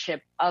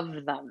stewardship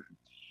of them.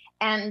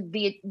 And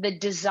the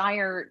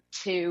desire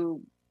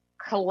to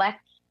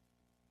collect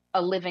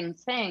a living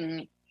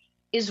thing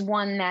is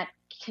one that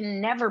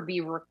can never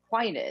be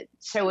requited.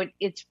 So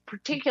it's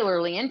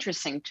particularly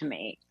interesting to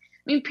me.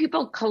 I mean,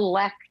 people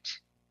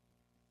collect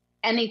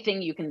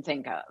anything you can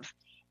think of.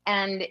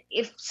 And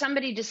if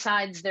somebody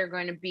decides they're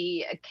going to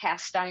be a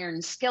cast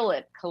iron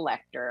skillet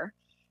collector,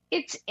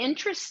 it's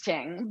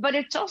interesting, but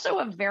it's also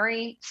a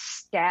very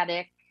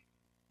static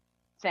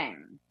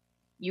thing.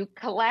 You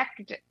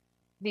collect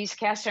these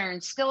cast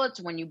iron skillets.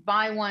 When you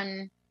buy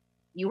one,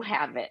 you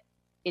have it.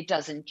 It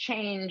doesn't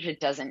change. It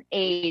doesn't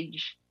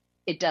age.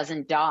 It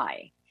doesn't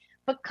die.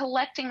 But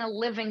collecting a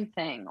living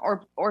thing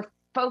or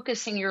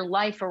focusing your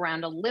life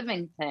around a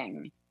living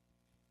thing,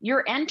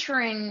 you're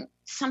entering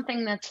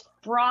something that's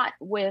fraught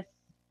with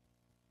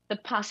the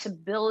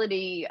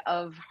possibility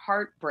of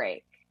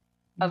heartbreak,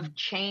 of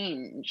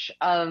change,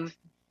 of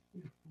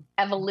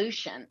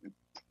evolution.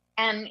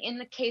 And in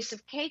the case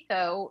of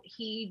Keiko,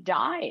 he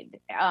died.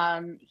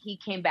 He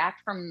came back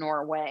from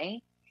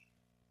Norway.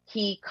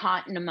 He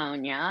caught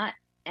pneumonia,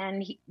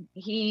 and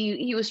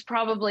he was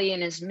probably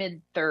in his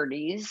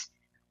mid-30s,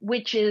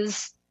 which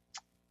is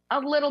a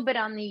little bit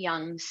on the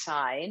young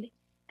side.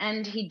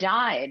 And he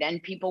died,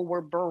 and people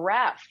were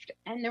bereft.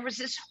 And there was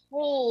this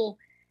whole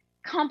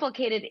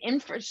complicated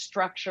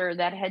infrastructure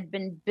that had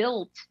been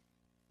built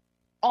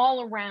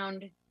all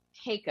around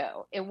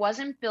Keiko. It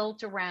wasn't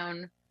built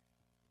around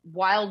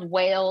wild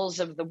whales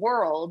of the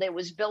world. It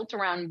was built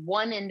around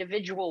one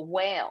individual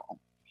whale.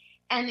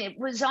 And it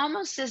was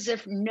almost as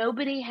if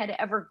nobody had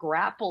ever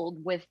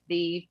grappled with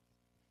the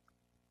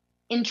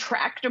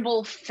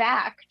intractable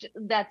fact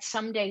that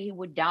someday he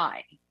would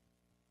die.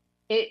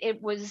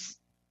 It was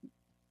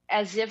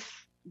as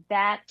if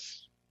that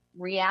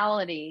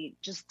reality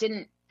just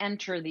didn't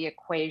enter the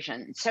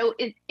equation. So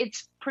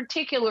it's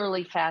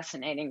particularly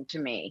fascinating to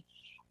me,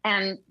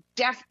 and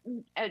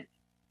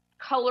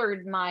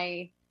colored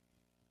my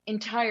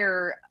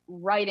entire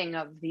writing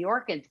of The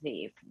Orchid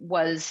Thief,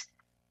 was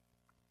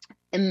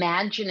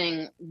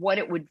imagining what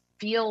it would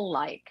feel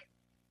like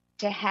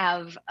to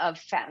have a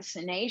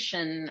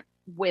fascination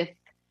with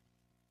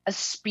a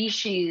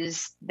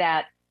species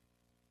that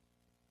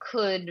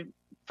could,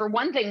 for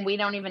one thing, we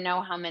don't even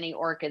know how many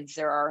orchids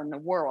there are in the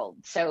world.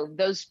 So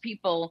those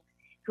people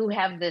who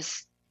have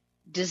this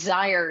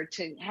desire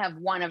to have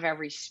one of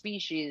every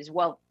species,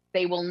 well,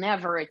 they will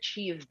never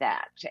achieve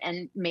that.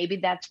 And maybe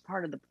that's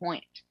part of the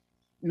point.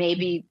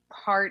 Maybe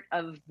part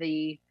of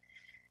the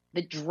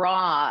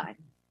draw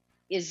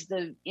is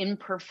the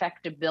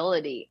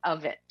imperfectibility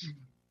of it,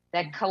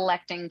 that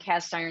collecting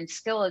cast iron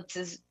skillets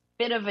is a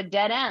bit of a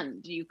dead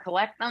end. You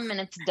collect them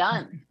and it's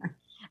done.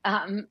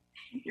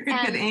 You're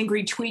going to get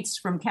angry tweets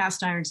from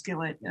cast iron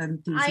skillet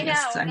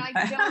enthusiasts. I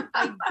know,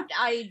 and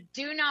I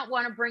do not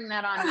want to bring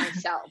that on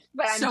myself,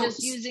 but I'm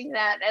just using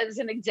that as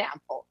an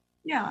example.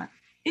 Yeah.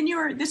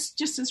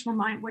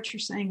 What you're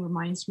saying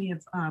reminds me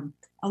of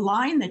a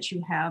line that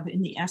you have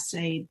in the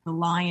essay, The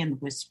Lion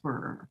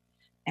Whisperer.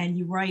 And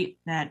you write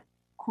that,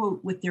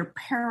 quote, with their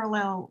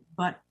parallel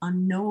but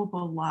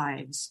unknowable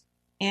lives,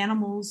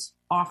 animals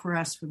offer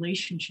us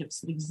relationships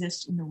that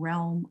exist in the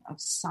realm of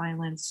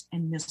silence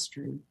and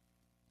mystery,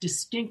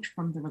 distinct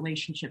from the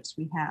relationships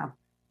we have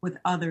with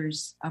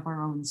others of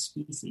our own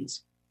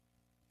species.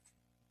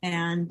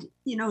 And,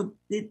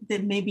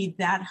 that maybe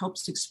that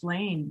helps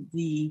explain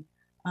the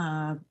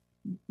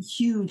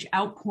huge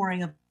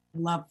outpouring of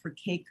love for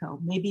Keiko,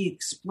 maybe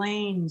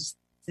explains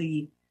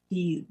the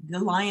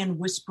Lion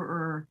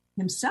Whisperer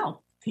himself.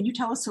 Can you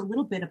tell us a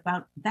little bit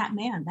about that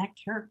man, that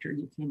character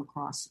you came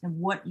across, and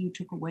what you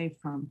took away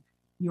from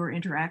your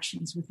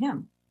interactions with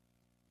him?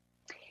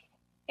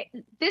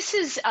 This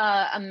is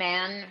a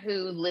man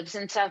who lives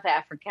in South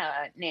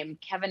Africa named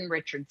Kevin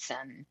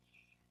Richardson,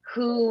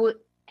 who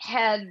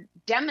had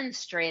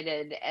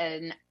demonstrated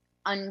an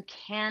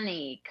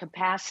uncanny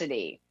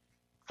capacity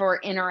for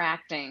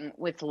interacting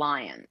with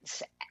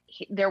lions.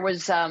 There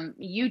was a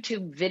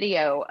YouTube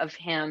video of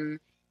him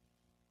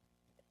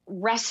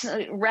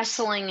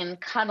wrestling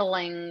and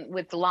cuddling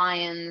with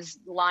lions,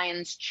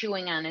 lions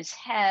chewing on his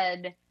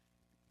head,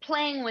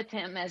 playing with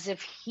him as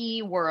if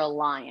he were a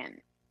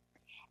lion.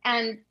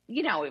 And,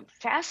 it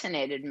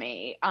fascinated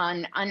me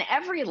on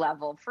every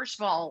level. First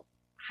of all,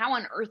 how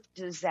on earth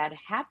does that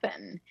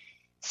happen?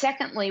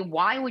 Secondly,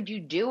 why would you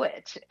do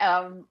it?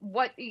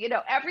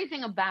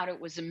 Everything about it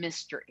was a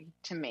mystery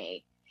to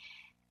me.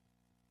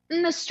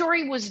 And the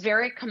story was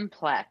very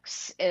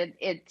complex.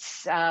 It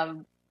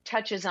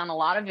touches on a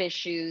lot of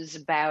issues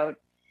about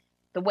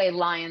the way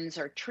lions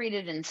are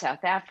treated in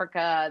South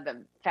Africa,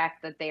 the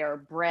fact that they are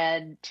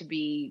bred to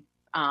be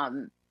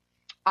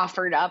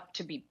offered up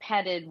to be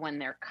petted when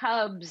they're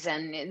cubs.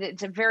 And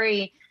it's a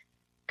very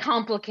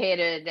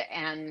complicated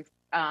and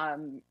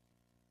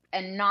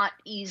not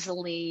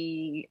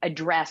easily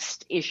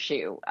addressed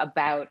issue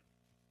about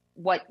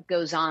what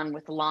goes on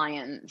with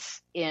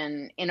lions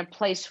in a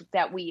place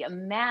that we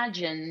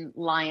imagine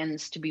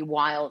lions to be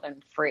wild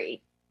and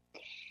free.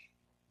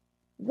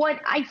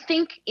 What I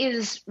think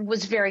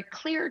was very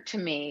clear to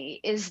me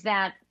is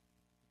that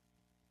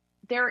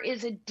there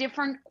is a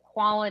different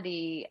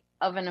quality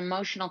of an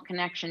emotional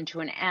connection to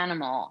an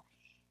animal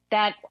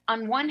that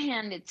on one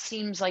hand, it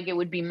seems like it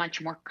would be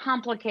much more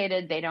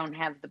complicated. They don't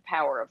have the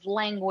power of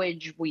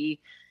language. We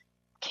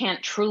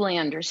can't truly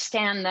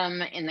understand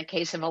them. In the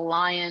case of a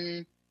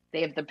lion,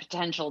 they have the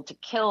potential to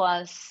kill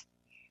us.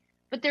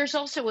 But there's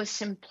also a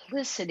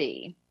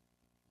simplicity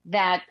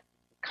that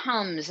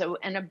comes,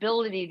 an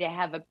ability to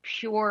have a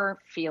pure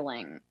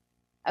feeling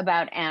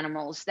about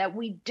animals that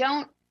we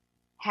don't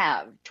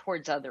have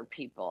towards other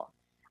people.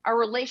 Our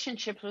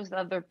relationships with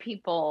other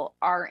people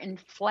are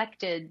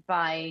inflected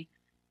by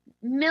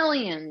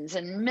millions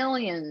and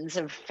millions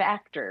of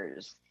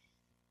factors.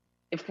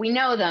 If we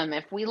know them,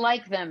 if we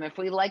like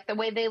the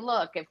way they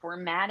look, if we're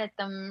mad at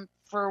them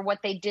for what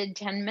they did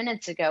 10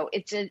 minutes ago,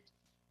 it's a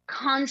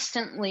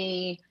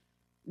constantly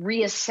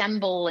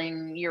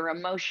reassembling your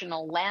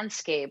emotional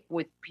landscape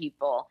with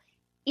people.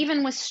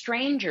 Even with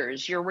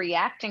strangers, you're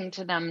reacting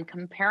to them,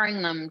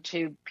 comparing them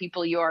to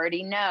people you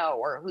already know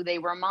or who they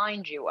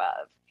remind you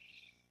of.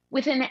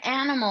 With an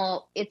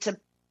animal, it's a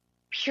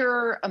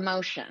pure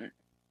emotion.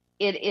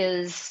 It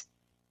is,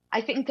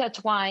 I think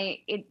that's why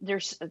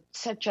there's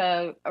such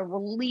a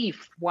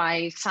relief,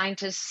 why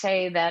scientists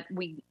say that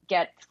we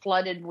get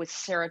flooded with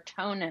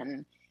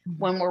serotonin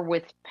when we're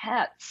with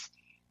pets,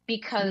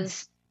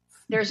 because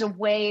there's a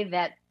way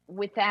that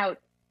without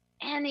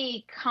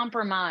any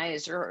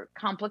compromise or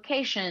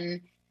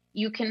complication,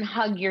 you can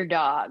hug your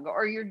dog,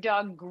 or your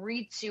dog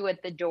greets you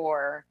at the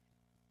door,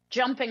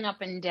 jumping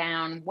up and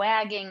down,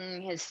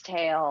 wagging his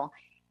tail.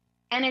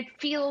 And it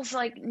feels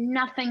like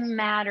nothing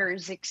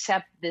matters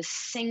except this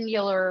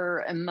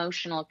singular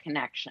emotional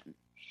connection.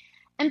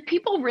 And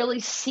people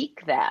really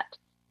seek that.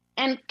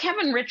 And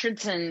Kevin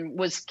Richardson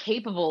was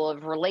capable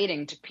of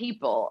relating to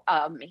people.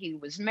 He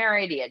was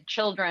married, he had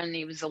children,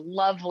 he was a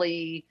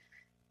lovely,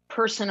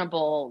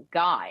 personable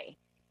guy.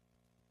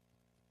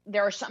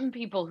 There are some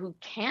people who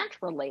can't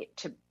relate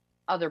to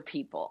other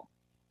people,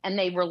 and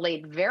they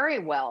relate very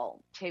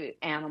well to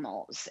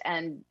animals.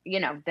 And,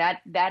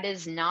 that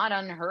is not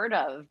unheard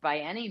of by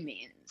any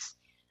means.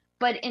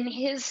 But in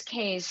his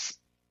case,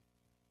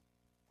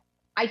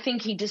 I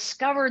think he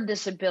discovered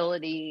this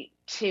ability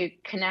to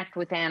connect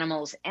with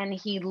animals, and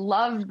he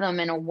loved them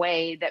in a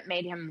way that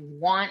made him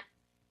want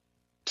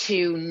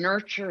to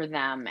nurture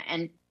them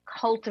and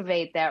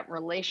cultivate that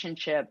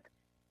relationship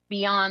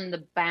beyond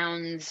the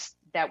bounds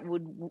that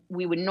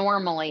we would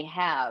normally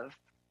have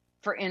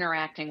for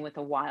interacting with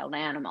a wild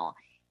animal.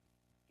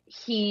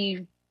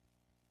 He,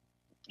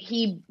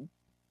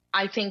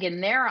 I think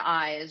in their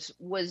eyes,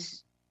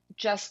 was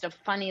just a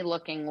funny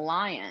looking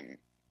lion.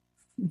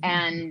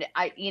 And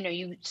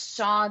you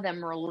saw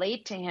them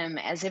relate to him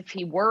as if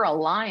he were a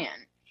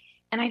lion.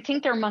 And I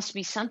think there must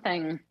be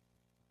something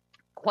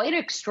quite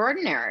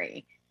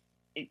extraordinary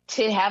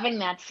to having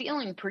that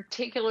feeling,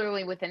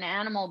 particularly with an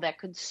animal that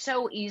could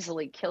so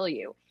easily kill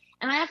you.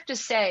 And I have to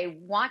say,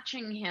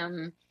 watching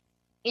him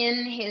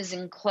in his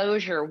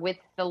enclosure with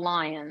the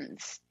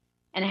lions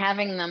and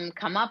having them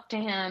come up to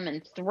him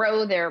and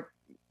throw their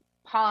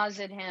paws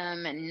at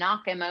him and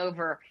knock him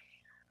over,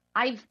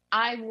 I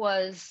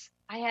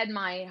had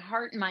my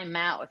heart in my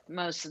mouth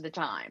most of the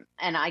time.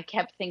 And I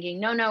kept thinking,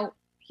 no,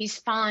 he's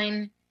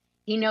fine.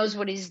 He knows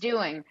what he's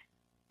doing.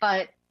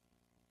 But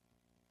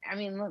I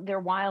mean,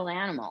 they're wild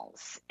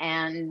animals,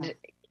 and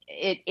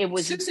it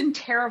was Susan,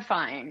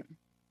 terrifying.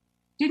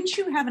 Didn't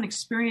you have an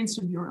experience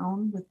of your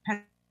own with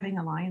petting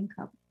a lion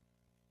cub?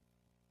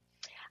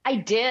 I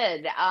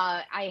did.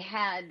 I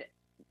had,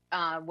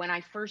 when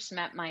I first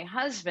met my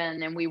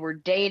husband and we were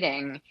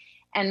dating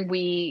and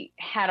we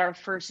had our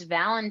first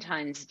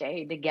Valentine's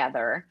Day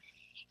together,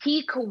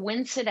 he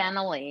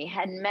coincidentally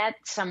had met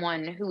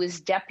someone who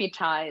was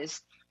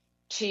deputized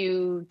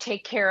to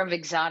take care of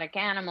exotic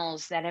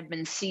animals that have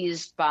been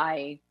seized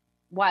by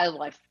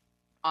wildlife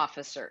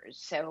officers.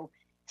 So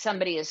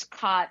somebody is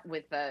caught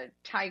with a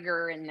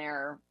tiger in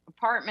their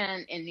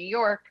apartment in New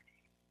York.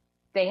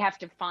 they have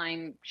to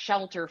find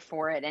shelter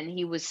for it. And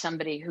he was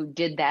somebody who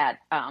did that,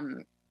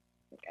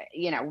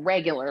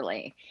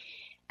 regularly.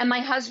 And my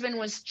husband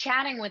was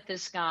chatting with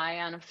this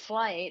guy on a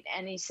flight,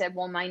 and he said,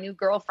 well, my new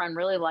girlfriend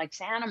really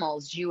likes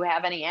animals. Do you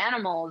have any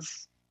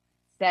animals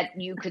that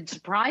you could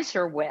surprise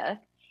her with?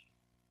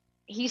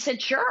 He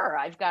said, sure.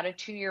 I've got a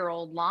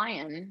 2-year-old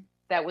lion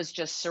that was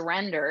just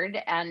surrendered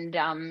and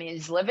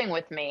is living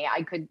with me.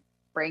 I could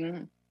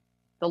bring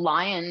the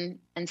lion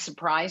and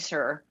surprise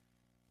her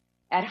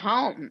at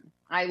home.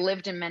 I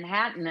lived in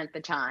Manhattan at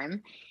the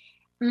time.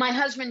 My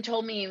husband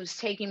told me he was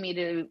taking me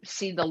to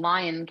see The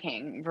Lion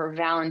King for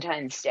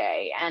Valentine's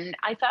Day. And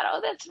I thought,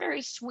 oh, that's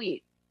very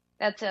sweet.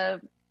 That's a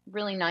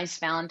really nice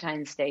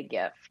Valentine's Day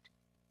gift.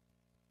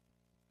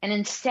 And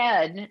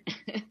instead,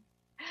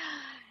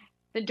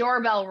 the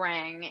doorbell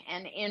rang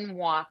and in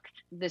walked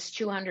this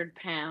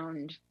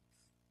 200-pound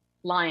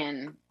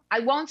lion.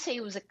 I won't say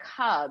he was a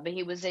cub.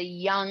 He was a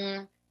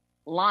young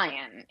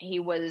lion.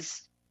 He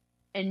was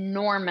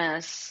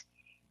enormous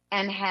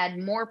and had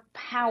more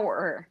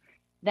power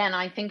than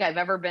I think I've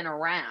ever been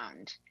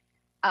around.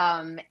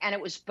 And it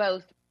was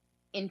both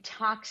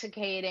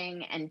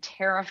intoxicating and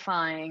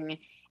terrifying.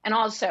 And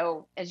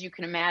also, as you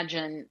can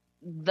imagine,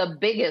 the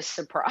biggest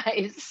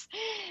surprise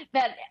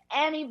that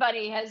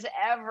anybody has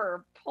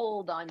ever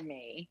pulled on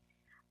me.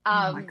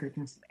 Oh my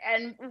goodness.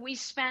 And we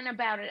spent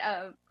about,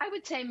 I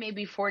would say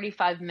maybe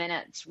 45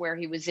 minutes where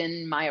he was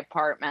in my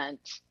apartment,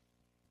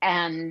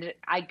 and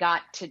I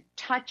got to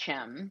touch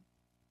him,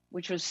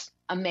 which was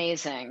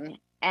amazing.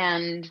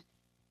 And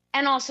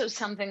also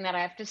something that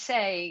I have to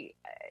say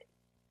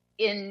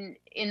in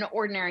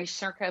ordinary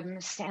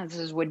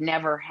circumstances would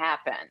never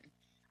happen.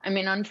 I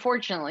mean,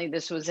 unfortunately,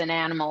 this was an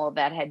animal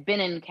that had been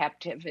in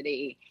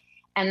captivity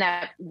and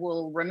that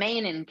will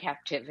remain in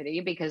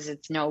captivity because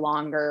it's no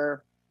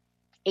longer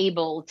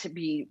able to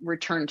be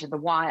returned to the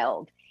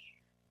wild.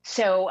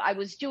 So I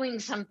was doing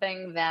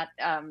something that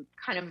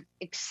kind of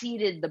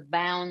exceeded the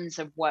bounds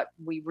of what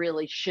we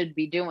really should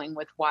be doing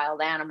with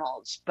wild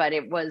animals, but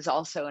it was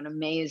also an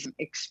amazing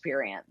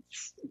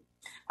experience.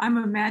 I'm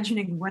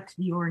imagining what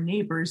your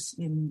neighbors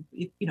you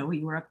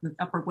were up the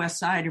Upper West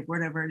Side or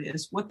whatever it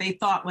is, what they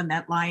thought when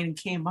that lion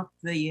came up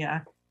the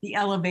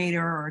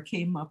elevator or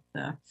came up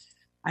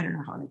I don't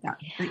know how they got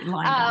the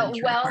line.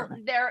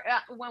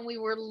 When we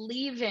were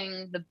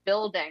leaving the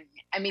building,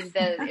 I mean,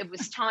 it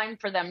was time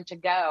for them to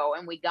go,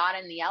 and we got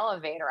in the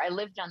elevator. I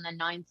lived on the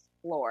 9th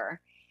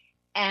floor,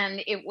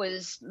 and it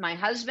was my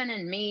husband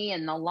and me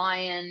and the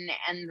lion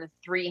and the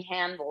 3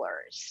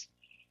 handlers.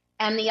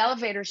 And the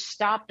elevator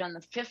stopped on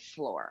the 5th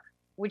floor,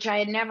 which I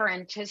had never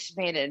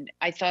anticipated.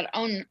 I thought,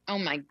 oh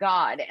my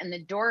God. And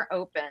the door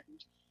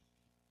opened,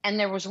 and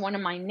there was one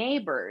of my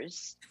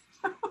neighbors.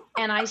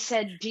 And I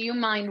said, do you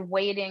mind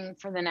waiting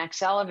for the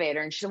next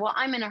elevator? And she said, well,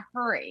 I'm in a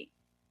hurry.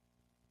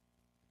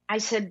 I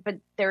said, but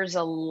there's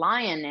a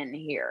lion in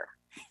here.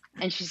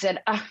 And she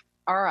said,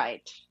 all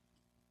right.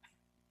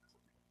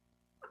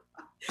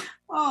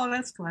 Oh,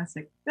 that's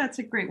classic. That's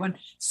a great one.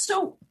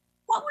 So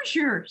what was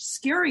your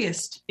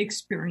scariest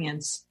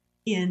experience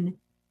in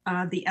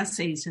the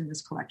essays in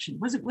this collection?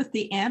 Was it with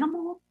the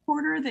animal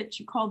reporter that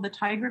you called the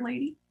Tiger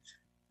Lady?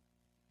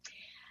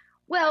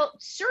 Well,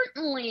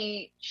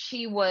 certainly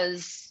she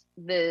was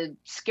the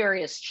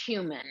scariest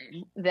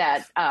human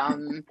that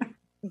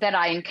that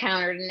I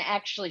encountered. And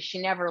actually,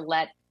 she never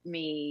let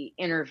me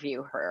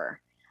interview her.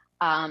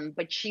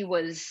 But she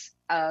was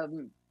a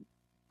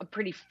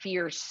pretty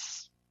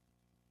fierce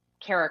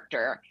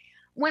character.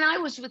 When I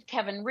was with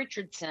Kevin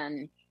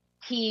Richardson,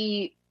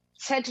 he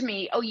said to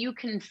me, oh, you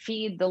can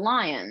feed the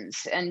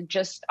lions, and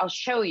I'll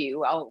show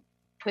you. I'll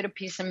put a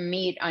piece of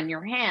meat on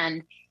your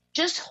hand.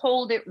 Just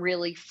hold it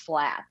really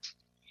flat.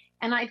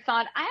 And I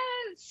thought,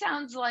 it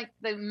sounds like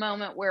the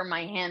moment where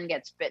my hand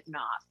gets bitten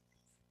off.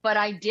 But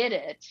I did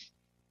it.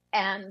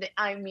 And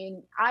I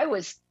mean, I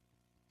was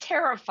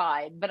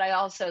terrified, but I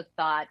also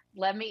thought,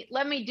 let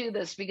me do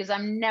this because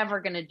I'm never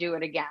going to do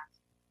it again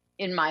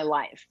in my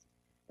life.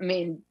 I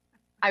mean,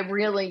 I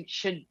really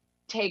should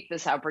take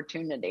this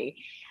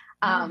opportunity.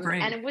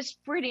 And it was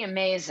pretty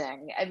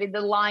amazing. I mean, the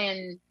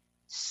lion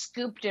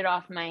scooped it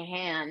off my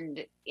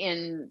hand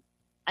in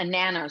a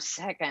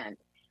nanosecond.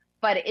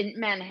 But it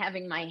meant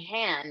having my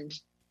hand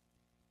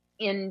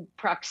in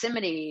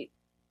proximity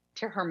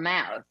to her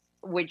mouth,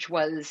 which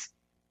was,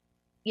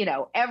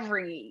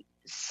 every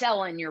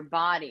cell in your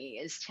body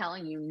is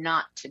telling you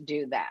not to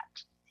do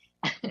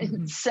that.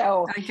 Mm-hmm.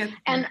 So,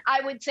 and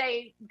I would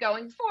say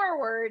going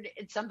forward,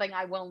 it's something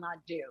I will not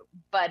do,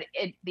 but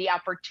the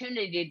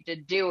opportunity to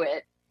do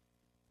it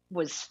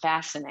was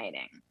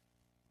fascinating.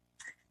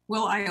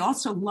 Well, I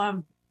also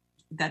love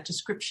that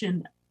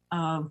description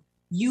of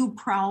you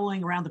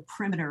prowling around the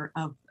perimeter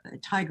of a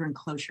tiger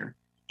enclosure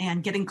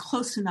and getting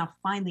close enough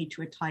finally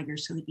to a tiger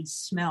so that you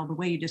smell, the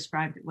way you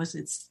described it was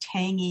its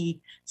tangy,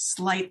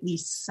 slightly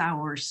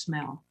sour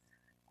smell.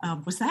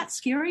 Was that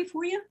scary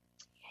for you?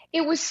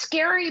 It was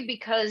scary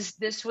because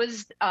this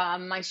was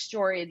my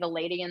story, The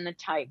Lady and the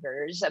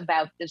Tigers,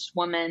 about this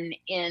woman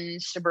in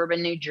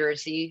suburban New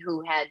Jersey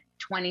who had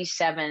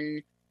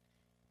 27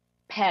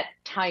 pet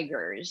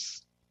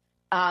tigers.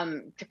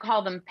 To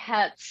call them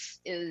pets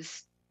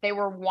is they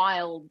were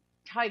wild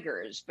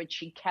tigers, but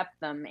she kept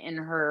them in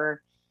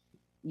her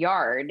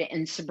yard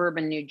in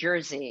suburban New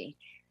Jersey.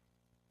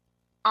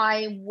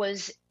 I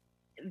was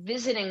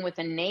visiting with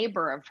a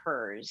neighbor of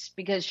hers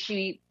because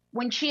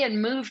when she had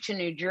moved to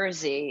New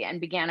Jersey and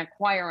began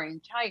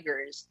acquiring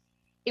tigers,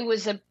 it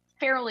was a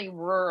fairly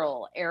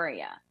rural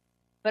area.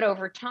 But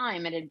over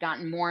time, it had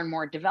gotten more and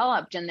more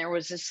developed, and there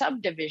was a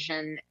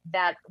subdivision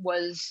that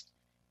was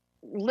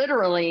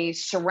literally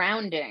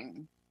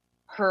surrounding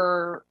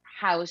her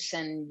house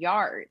and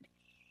yard.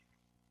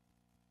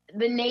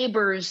 The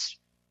neighbors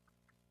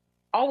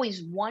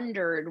always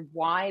wondered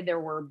why there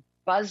were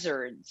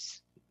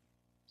buzzards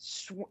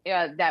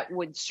that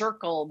would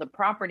circle the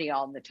property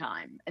all the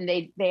time. And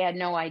they had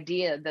no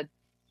idea that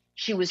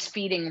she was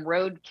feeding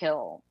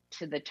roadkill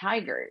to the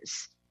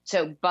tigers.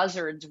 So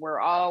buzzards were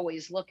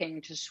always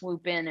looking to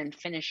swoop in and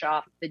finish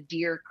off the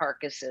deer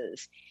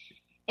carcasses.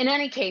 In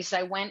any case,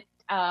 I went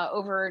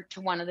over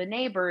to one of the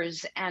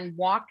neighbors and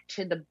walked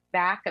to the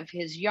back of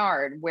his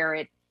yard where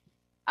it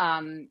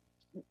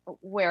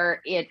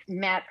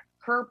met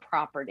her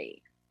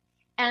property.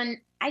 And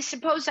I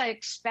suppose I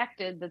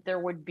expected that there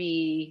would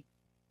be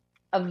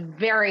a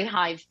very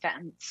high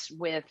fence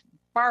with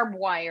barbed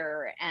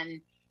wire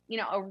and,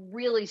 a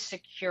really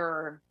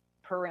secure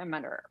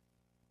perimeter.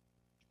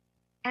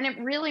 And it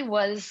really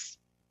was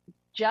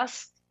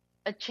just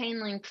a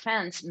chain link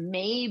fence,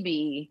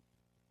 maybe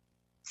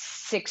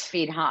 6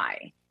 feet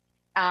high.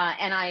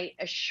 And I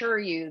assure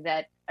you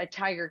that a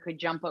tiger could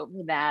jump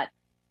over that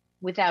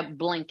without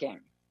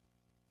blinking.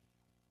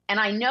 And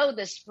I know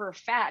this for a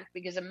fact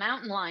because a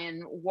mountain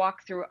lion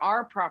walked through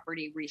our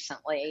property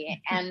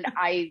recently. And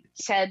I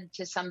said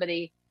to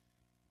somebody,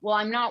 well,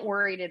 I'm not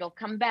worried it'll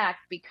come back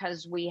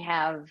because we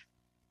have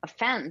a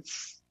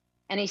fence.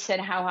 And he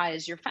said, how high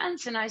is your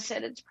fence? And I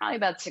said, it's probably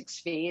about 6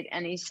 feet.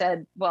 And he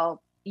said,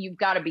 well, you've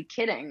got to be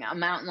kidding. A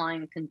mountain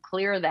lion can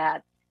clear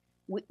that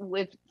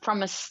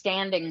from a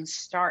standing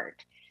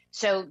start.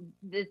 So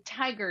the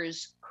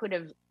tigers could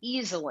have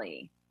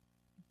easily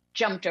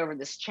jumped over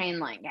this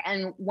chain link.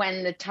 And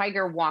when the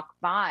tiger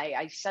walked by,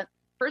 I said,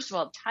 first of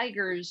all,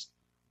 tigers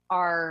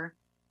are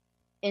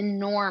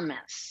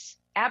enormous,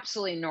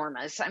 absolutely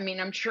enormous. I mean,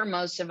 I'm sure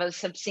most of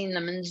us have seen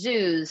them in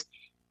zoos.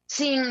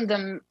 Seeing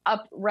them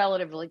up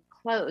relatively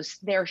close,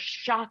 they're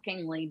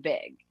shockingly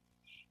big.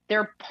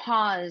 Their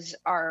paws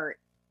are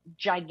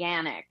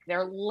gigantic.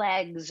 Their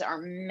legs are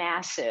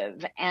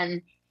massive.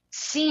 And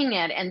seeing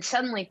it and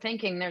suddenly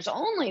thinking there's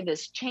only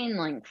this chain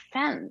link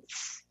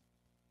fence.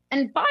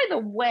 And by the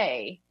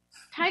way,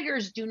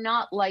 tigers do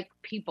not like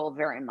people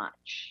very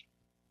much.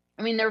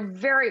 I mean, they're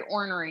very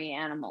ornery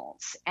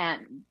animals,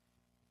 and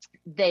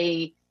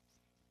they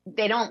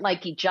don't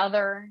like each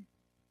other.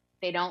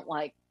 They don't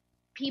like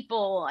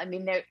people. I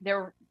mean,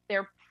 they're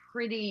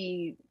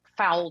pretty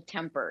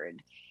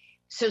foul-tempered.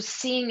 So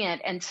seeing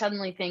it and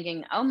suddenly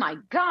thinking, oh my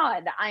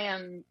God,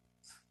 I'm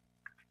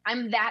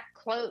that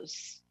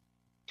close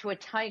to a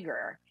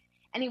tiger.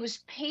 And he was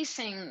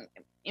pacing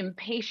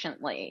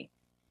impatiently.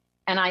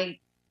 And I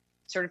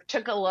sort of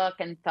took a look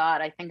and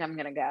thought, I think I'm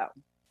going to go.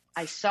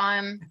 I saw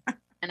him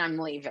and I'm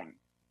leaving.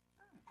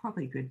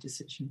 Probably a good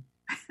decision.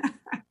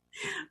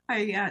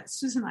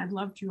 Susan, I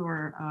loved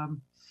your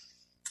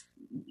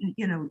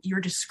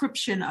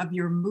description of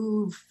your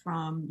move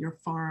from your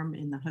farm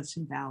in the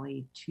Hudson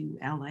Valley to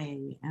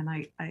LA. And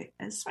I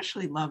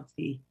especially loved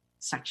the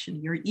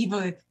section, your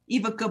Eva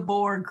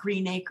Gabor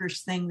Green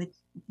Acres thing that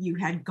you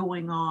had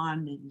going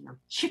on, and your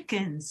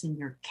chickens and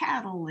your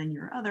cattle and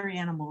your other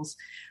animals.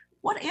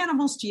 What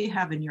animals do you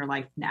have in your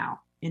life now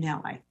in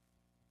LA?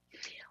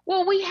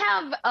 Well, we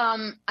have,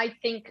 I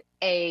think,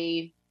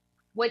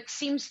 what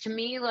seems to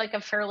me like a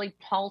fairly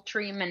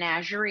paltry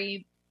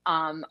menagerie,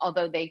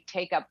 although they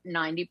take up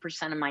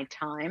 90% of my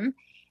time.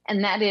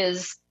 And that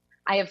is,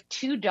 I have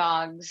 2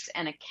 dogs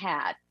and a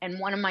cat. And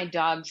one of my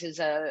dogs is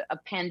a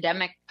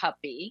pandemic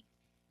puppy.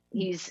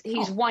 He's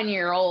 1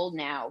 year old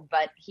now,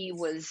 but he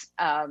was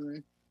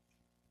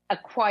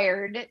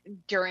acquired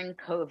during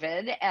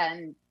COVID.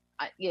 And,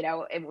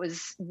 it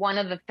was one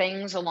of the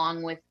things,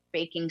 along with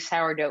baking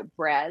sourdough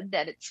bread,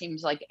 that it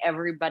seems like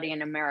everybody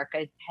in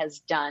America has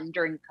done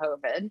during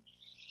COVID.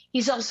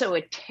 He's also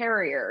a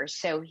terrier,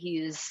 so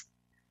he's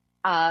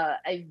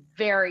a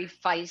very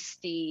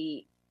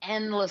feisty,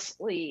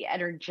 endlessly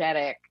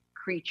energetic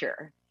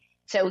creature.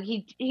 So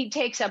he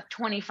takes up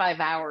 25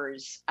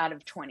 hours out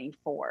of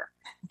 24,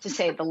 to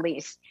say the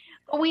least.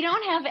 But we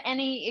don't have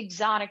any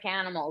exotic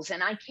animals.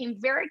 And I came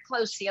very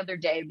close the other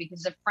day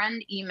because a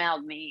friend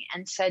emailed me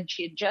and said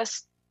she had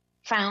just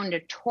found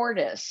a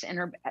tortoise in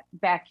her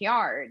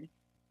backyard.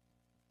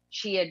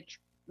 She had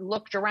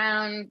looked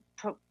around,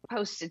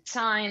 posted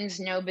signs.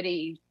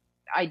 Nobody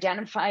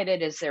identified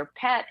it as their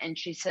pet. And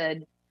she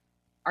said,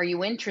 are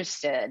you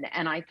interested?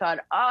 And I thought,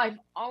 I've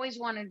always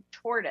wanted a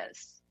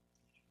tortoise.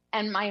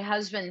 And my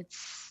husband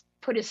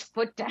put his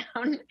foot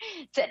down,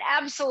 said,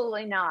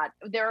 absolutely not.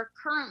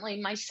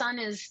 My son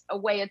is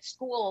away at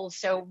school.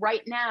 So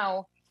right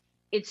now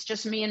it's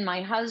just me and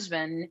my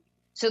husband,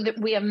 so that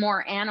we have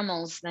more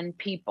animals than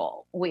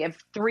people. We have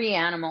 3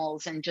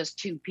 animals and just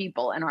 2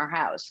 people in our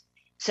house.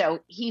 So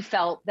he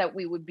felt that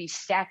we would be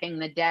stacking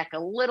the deck a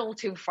little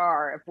too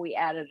far if we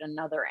added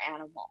another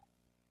animal.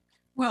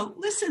 Well,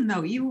 listen,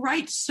 though, you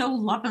write so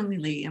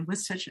lovingly and with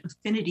such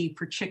affinity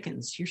for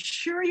chickens. You're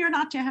sure you're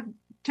not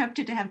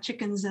tempted to have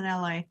chickens in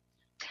LA?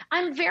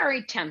 I'm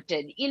very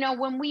tempted. You know,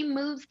 when we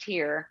moved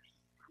here,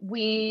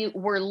 we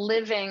were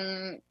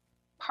living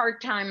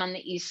part-time on the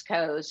East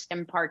Coast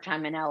and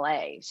part-time in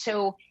LA.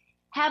 So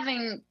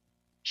having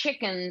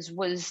chickens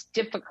was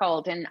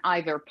difficult in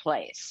either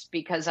place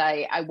because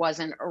I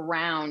wasn't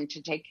around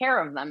to take care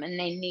of them, and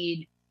they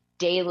need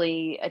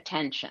daily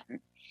attention.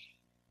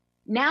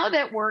 Now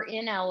that we're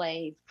in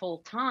LA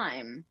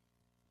full-time,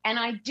 and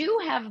I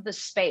do have the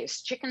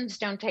space, chickens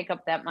don't take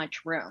up that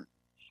much room.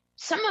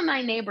 Some of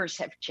my neighbors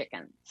have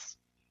chickens.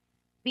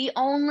 The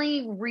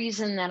only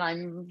reason that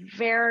I'm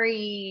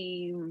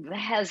very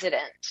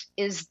hesitant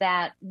is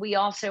that we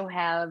also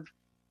have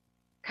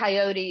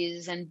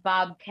coyotes and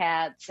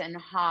bobcats and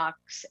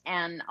hawks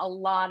and a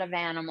lot of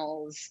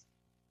animals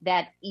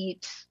that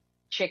eat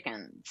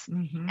chickens.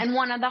 Mm-hmm. And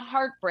one of the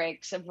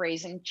heartbreaks of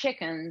raising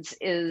chickens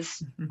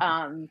is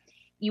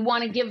you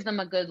want to give them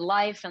a good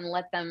life and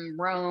let them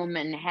roam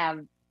and have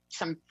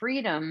some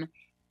freedom,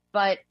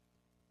 but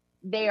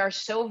they are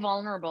so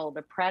vulnerable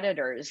to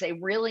predators. They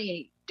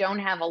really don't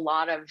have a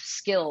lot of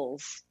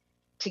skills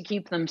to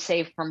keep them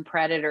safe from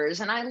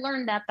predators. And I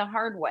learned that the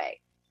hard way.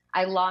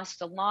 I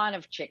lost a lot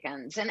of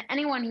chickens. And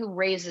anyone who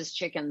raises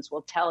chickens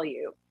will tell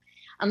you,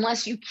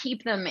 unless you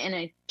keep them in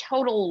a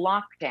total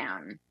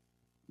lockdown,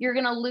 you're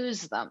going to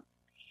lose them.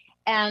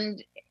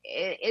 And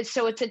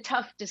so it's a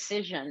tough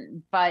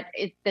decision, but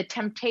the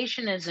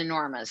temptation is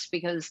enormous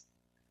because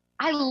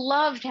I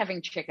loved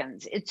having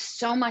chickens. It's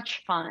so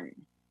much fun.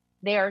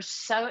 They're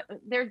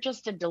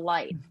just a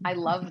delight. I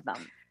love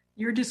them.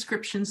 Your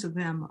descriptions of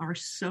them are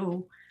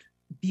so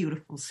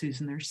beautiful,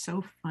 Susan. They're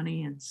so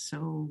funny and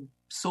so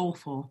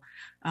soulful.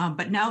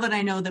 But now that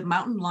I know that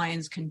mountain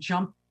lions can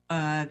jump,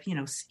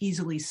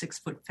 easily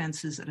 6-foot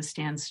fences at a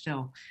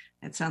standstill,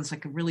 that sounds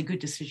like a really good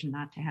decision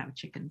not to have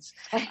chickens.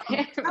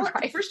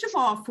 Right. First of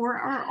all, for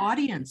our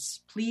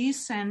audience,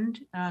 please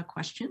send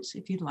questions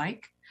if you'd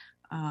like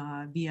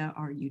via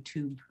our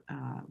YouTube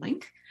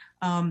link.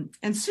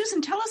 And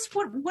Susan, tell us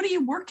what are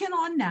you working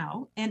on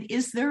now? And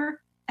is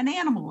there an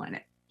animal in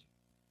it?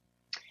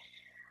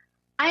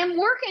 I am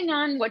working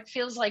on what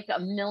feels like a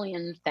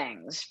million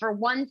things. For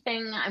one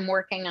thing, I'm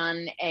working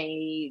on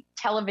a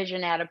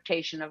television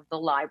adaptation of the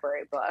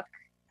library book.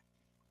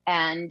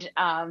 And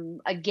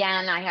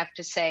again, I have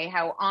to say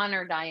how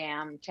honored I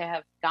am to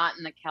have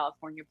gotten the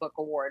California Book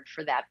Award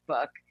for that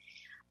book.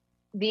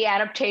 The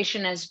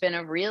adaptation has been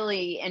a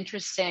really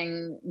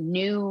interesting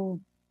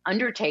new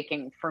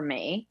undertaking for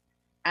me.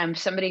 I'm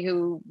somebody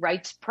who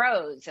writes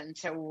prose, and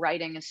so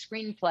writing a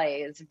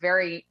screenplay is a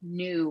very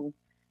new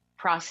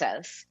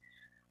process.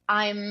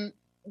 I'm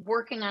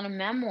working on a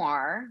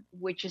memoir,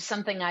 which is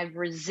something I've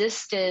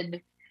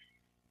resisted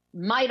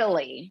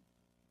mightily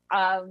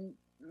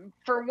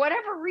for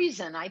whatever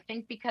reason. I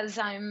think because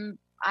I'm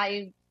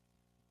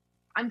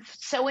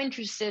so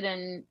interested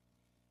in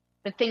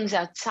the things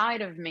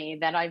outside of me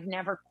that I've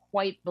never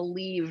quite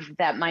believed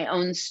that my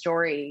own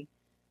story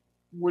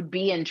would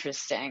be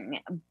interesting.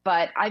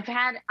 But I've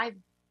had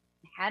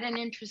an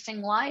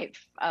interesting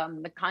life.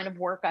 The kind of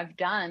work I've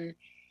done,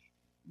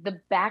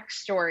 the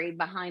backstory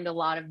behind a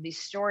lot of these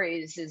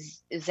stories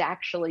is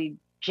actually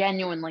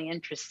genuinely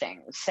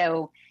interesting.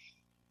 So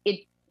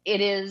it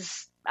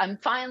is, I'm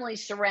finally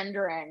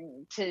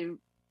surrendering to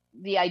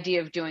the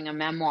idea of doing a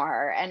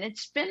memoir, and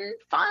it's been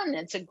fun.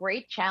 It's a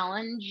great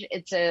challenge.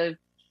 It's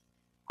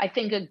I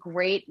think a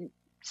great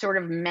sort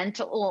of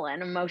mental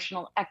and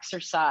emotional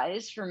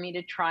exercise for me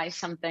to try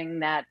something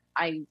that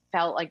I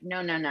felt like, no,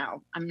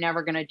 I'm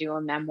never going to do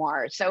a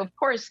memoir. So of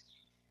course,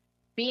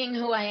 being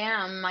who I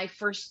am, my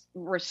first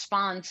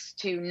response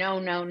to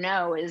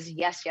no is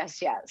yes.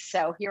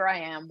 So here I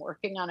am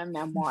working on a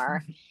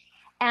memoir.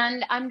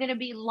 And I'm going to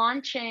be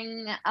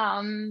launching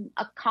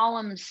a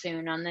column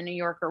soon on the New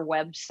Yorker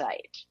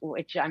website,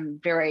 which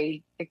I'm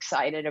very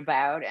excited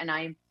about. And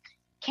I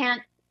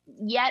can't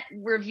yet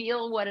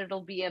reveal what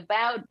it'll be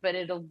about, but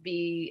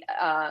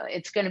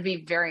it's going to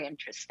be very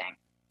interesting.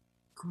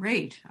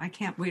 Great. I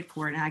can't wait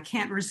for it. And I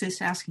can't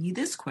resist asking you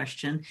this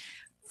question.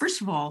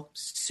 First of all,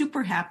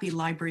 super happy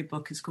Library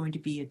Book is going to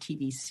be a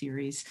TV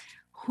series.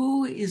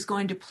 Who is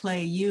going to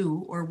play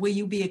you, or will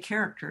you be a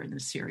character in the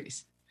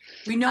series?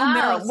 We know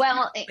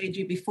Meryl played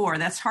you before.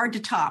 That's hard to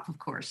top, of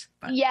course.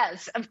 But.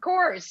 Yes, of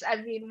course. I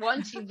mean,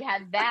 once you've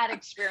had that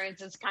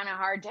experience, it's kind of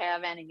hard to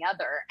have any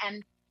other.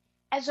 And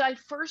as I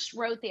first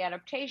wrote the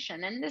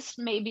adaptation, and this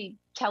maybe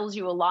tells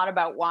you a lot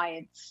about why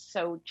it's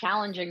so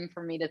challenging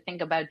for me to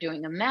think about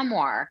doing a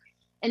memoir.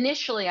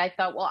 Initially, I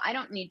thought, well, I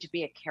don't need to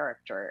be a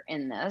character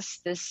in this.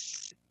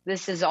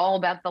 This is all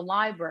about the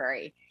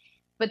library.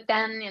 But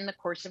then in the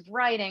course of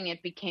writing,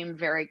 it became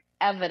very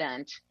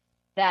evident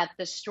that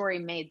the story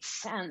made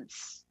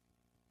sense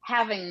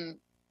having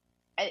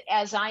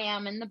as I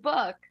am in the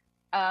book,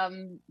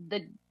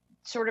 the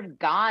sort of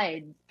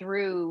guide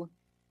through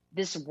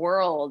this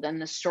world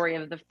and the story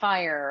of the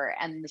fire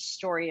and the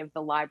story of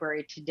the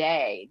library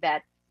today,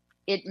 that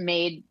it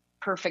made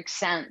perfect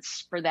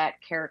sense for that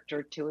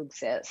character to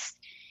exist.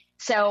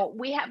 So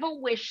we have a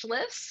wish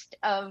list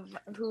of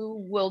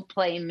who will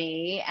play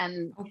me,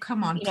 and oh,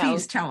 come on,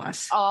 please tell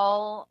us.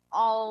 All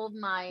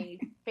my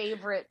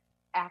favorite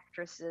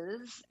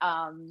actresses.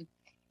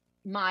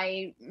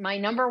 My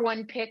number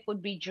one pick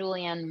would be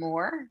Julianne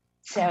Moore.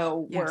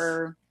 So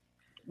yes.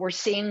 we're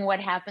seeing what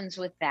happens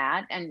with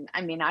that. And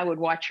I mean, I would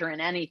watch her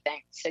in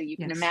anything. So you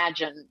can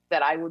imagine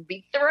that I would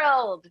be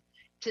thrilled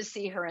to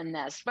see her in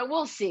this, but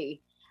we'll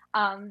see.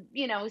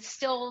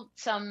 Still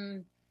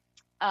some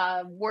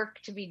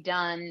work to be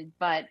done,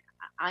 but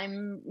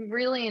I'm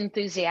really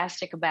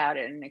enthusiastic about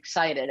it and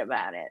excited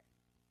about it.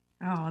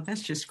 Oh,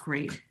 that's just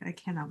great. I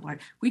cannot wait.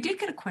 We did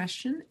get a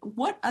question.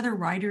 What other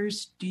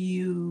writers do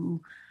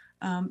you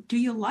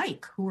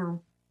like who are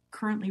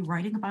currently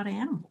writing about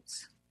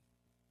animals?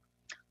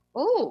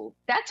 Oh,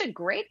 that's a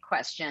great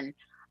question.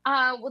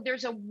 Well,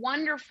 there's a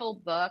wonderful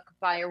book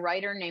by a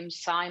writer named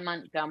Cy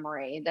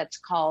Montgomery that's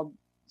called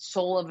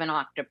Soul of an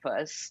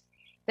Octopus.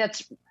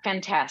 That's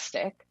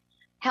fantastic.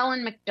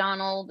 Helen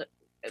McDonald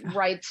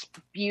writes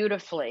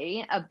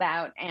beautifully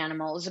about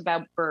animals,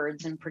 about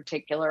birds in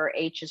particular.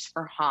 H is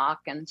for hawk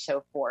and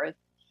so forth.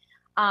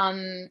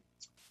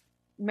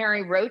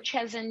 Mary Roach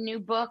has a new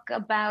book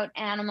about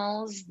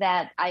animals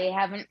that I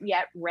haven't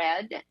yet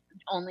read,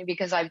 only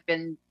because I've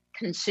been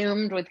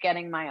consumed with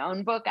getting my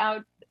own book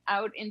out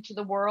into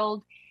the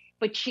world.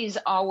 But she's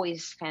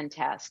always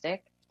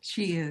fantastic.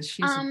 She is.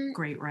 She's a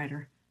great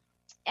writer.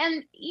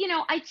 And,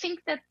 I think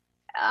that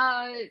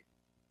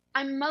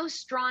I'm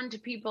most drawn to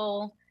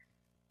people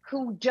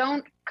who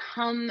don't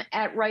come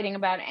at writing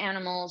about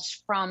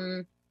animals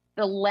from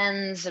the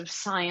lens of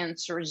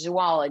science or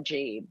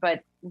zoology,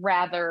 but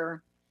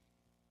rather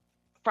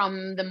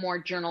from the more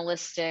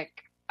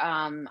journalistic,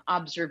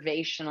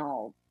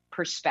 observational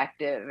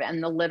perspective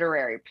and the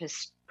literary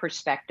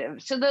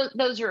perspective. So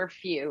those are a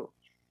few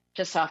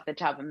just off the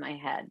top of my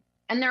head.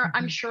 And there,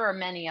 I'm sure, are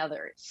many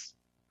others.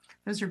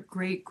 Those are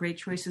great, great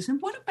choices.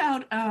 And what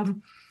about,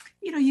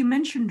 you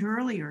mentioned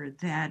earlier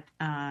that,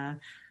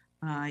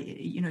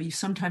 you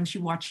sometimes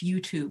you watch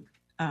YouTube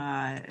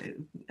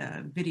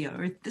video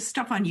or the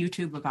stuff on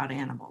YouTube about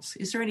animals.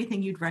 Is there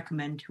anything you'd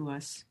recommend to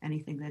us?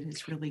 Anything that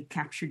has really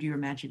captured your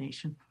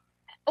imagination?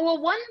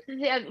 Well,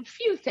 a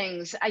few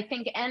things. I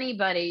think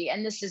anybody,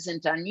 and this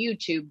isn't on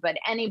YouTube, but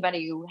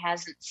anybody who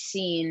hasn't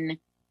seen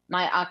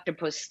My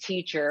Octopus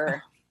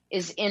Teacher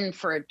is in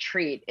for a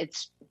treat.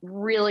 It's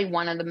really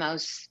one of the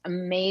most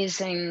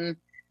amazing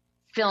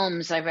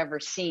films I've ever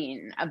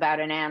seen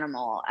about an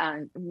animal,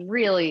 and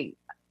really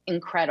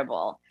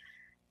incredible.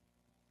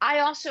 I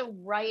also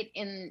write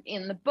in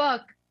the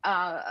book,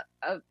 I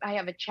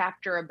have a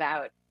chapter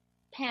about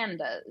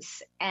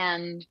pandas,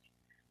 and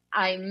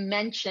I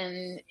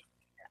mention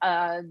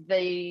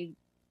the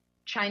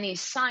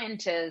Chinese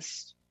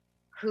scientist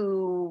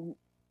who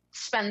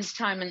spends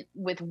time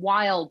with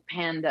wild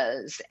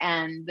pandas.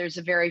 And there's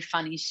a very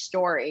funny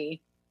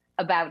story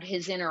about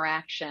his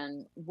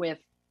interaction with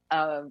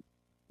a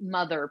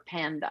mother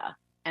panda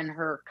and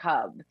her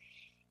cub.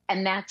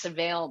 And that's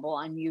available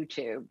on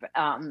YouTube.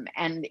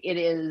 And it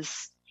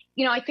is,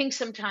 I think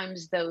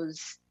sometimes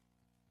those,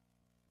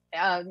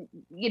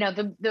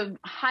 the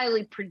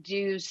highly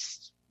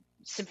produced,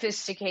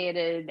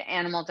 sophisticated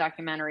animal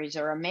documentaries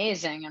are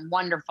amazing and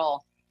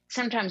wonderful.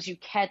 Sometimes you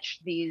catch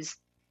these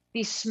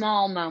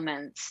small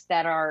moments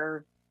that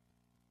are,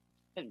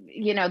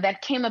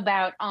 that came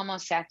about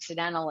almost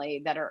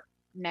accidentally, that are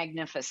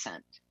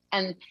magnificent.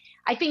 And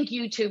I think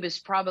YouTube is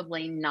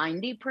probably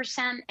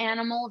 90%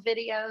 animal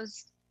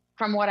videos,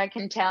 from what I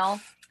can tell.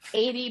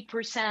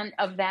 80%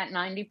 of that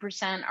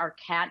 90% are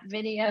cat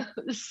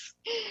videos.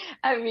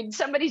 I mean,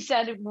 somebody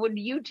said, would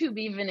YouTube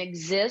even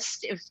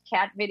exist if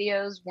cat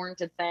videos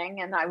weren't a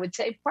thing? And I would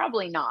say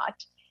probably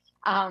not.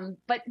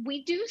 But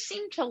we do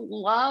seem to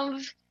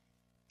love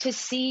to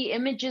see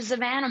images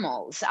of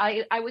animals.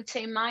 I would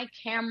say my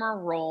camera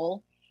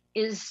roll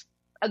is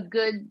a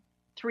good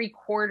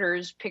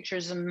 3/4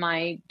 pictures of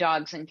my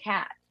dogs and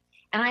cat.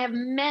 And I have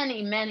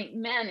many, many,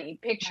 many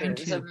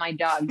pictures of my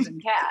dogs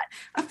and cat.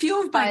 A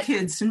few of my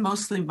kids and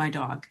mostly my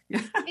dog.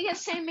 Yeah,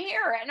 same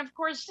here. And of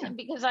course,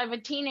 because I have a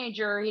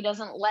teenager, he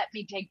doesn't let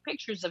me take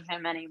pictures of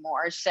him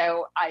anymore.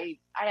 So I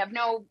have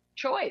no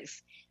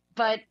choice.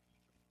 But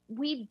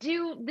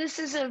this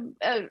is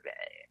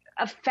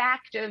a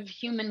fact of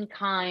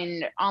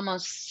humankind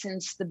almost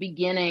since the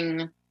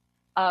beginning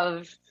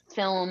of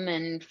film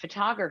and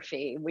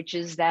photography, which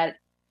is that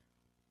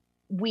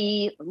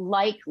we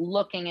like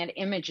looking at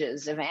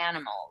images of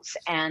animals,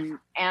 and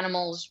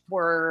animals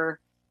were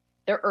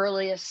the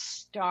earliest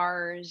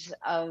stars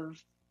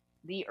of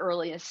the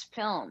earliest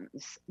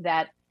films,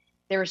 that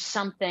there's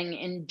something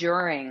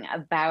enduring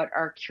about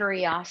our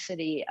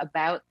curiosity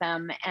about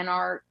them and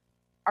our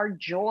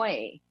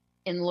joy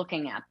in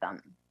looking at them.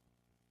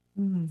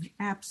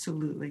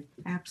 Absolutely.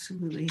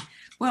 Absolutely.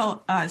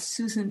 Well,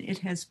 Susan, it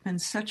has been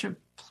such a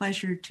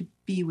pleasure to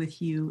be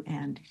with you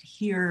and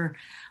hear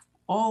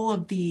all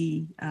of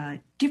the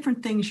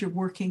different things you're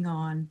working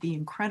on, the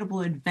incredible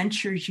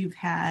adventures you've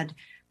had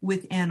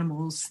with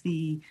animals,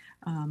 the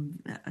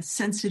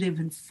sensitive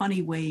and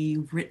funny way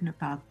you've written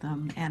about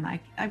them. And I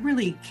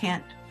really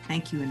can't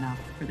thank you enough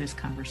for this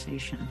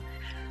conversation.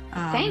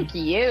 Thank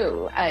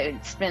you.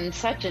 It's been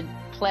such a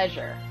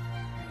pleasure.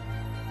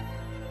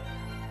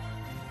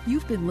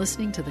 You've been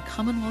listening to the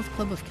Commonwealth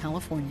Club of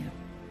California.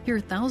 Hear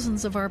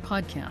thousands of our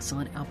podcasts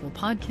on Apple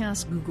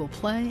Podcasts, Google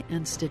Play,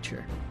 and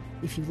Stitcher.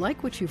 If you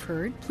like what you've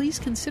heard, please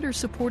consider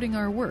supporting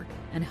our work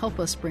and help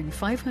us bring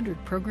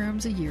 500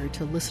 programs a year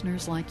to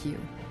listeners like you.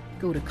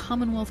 Go to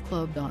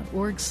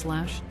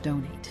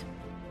commonwealthclub.org/donate.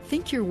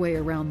 Think your way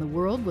around the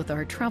world with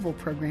our travel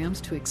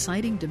programs to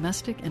exciting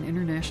domestic and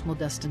international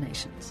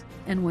destinations.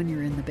 And when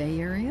you're in the Bay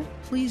Area,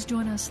 please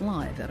join us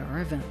live at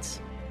our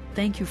events.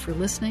 Thank you for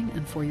listening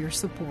and for your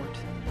support.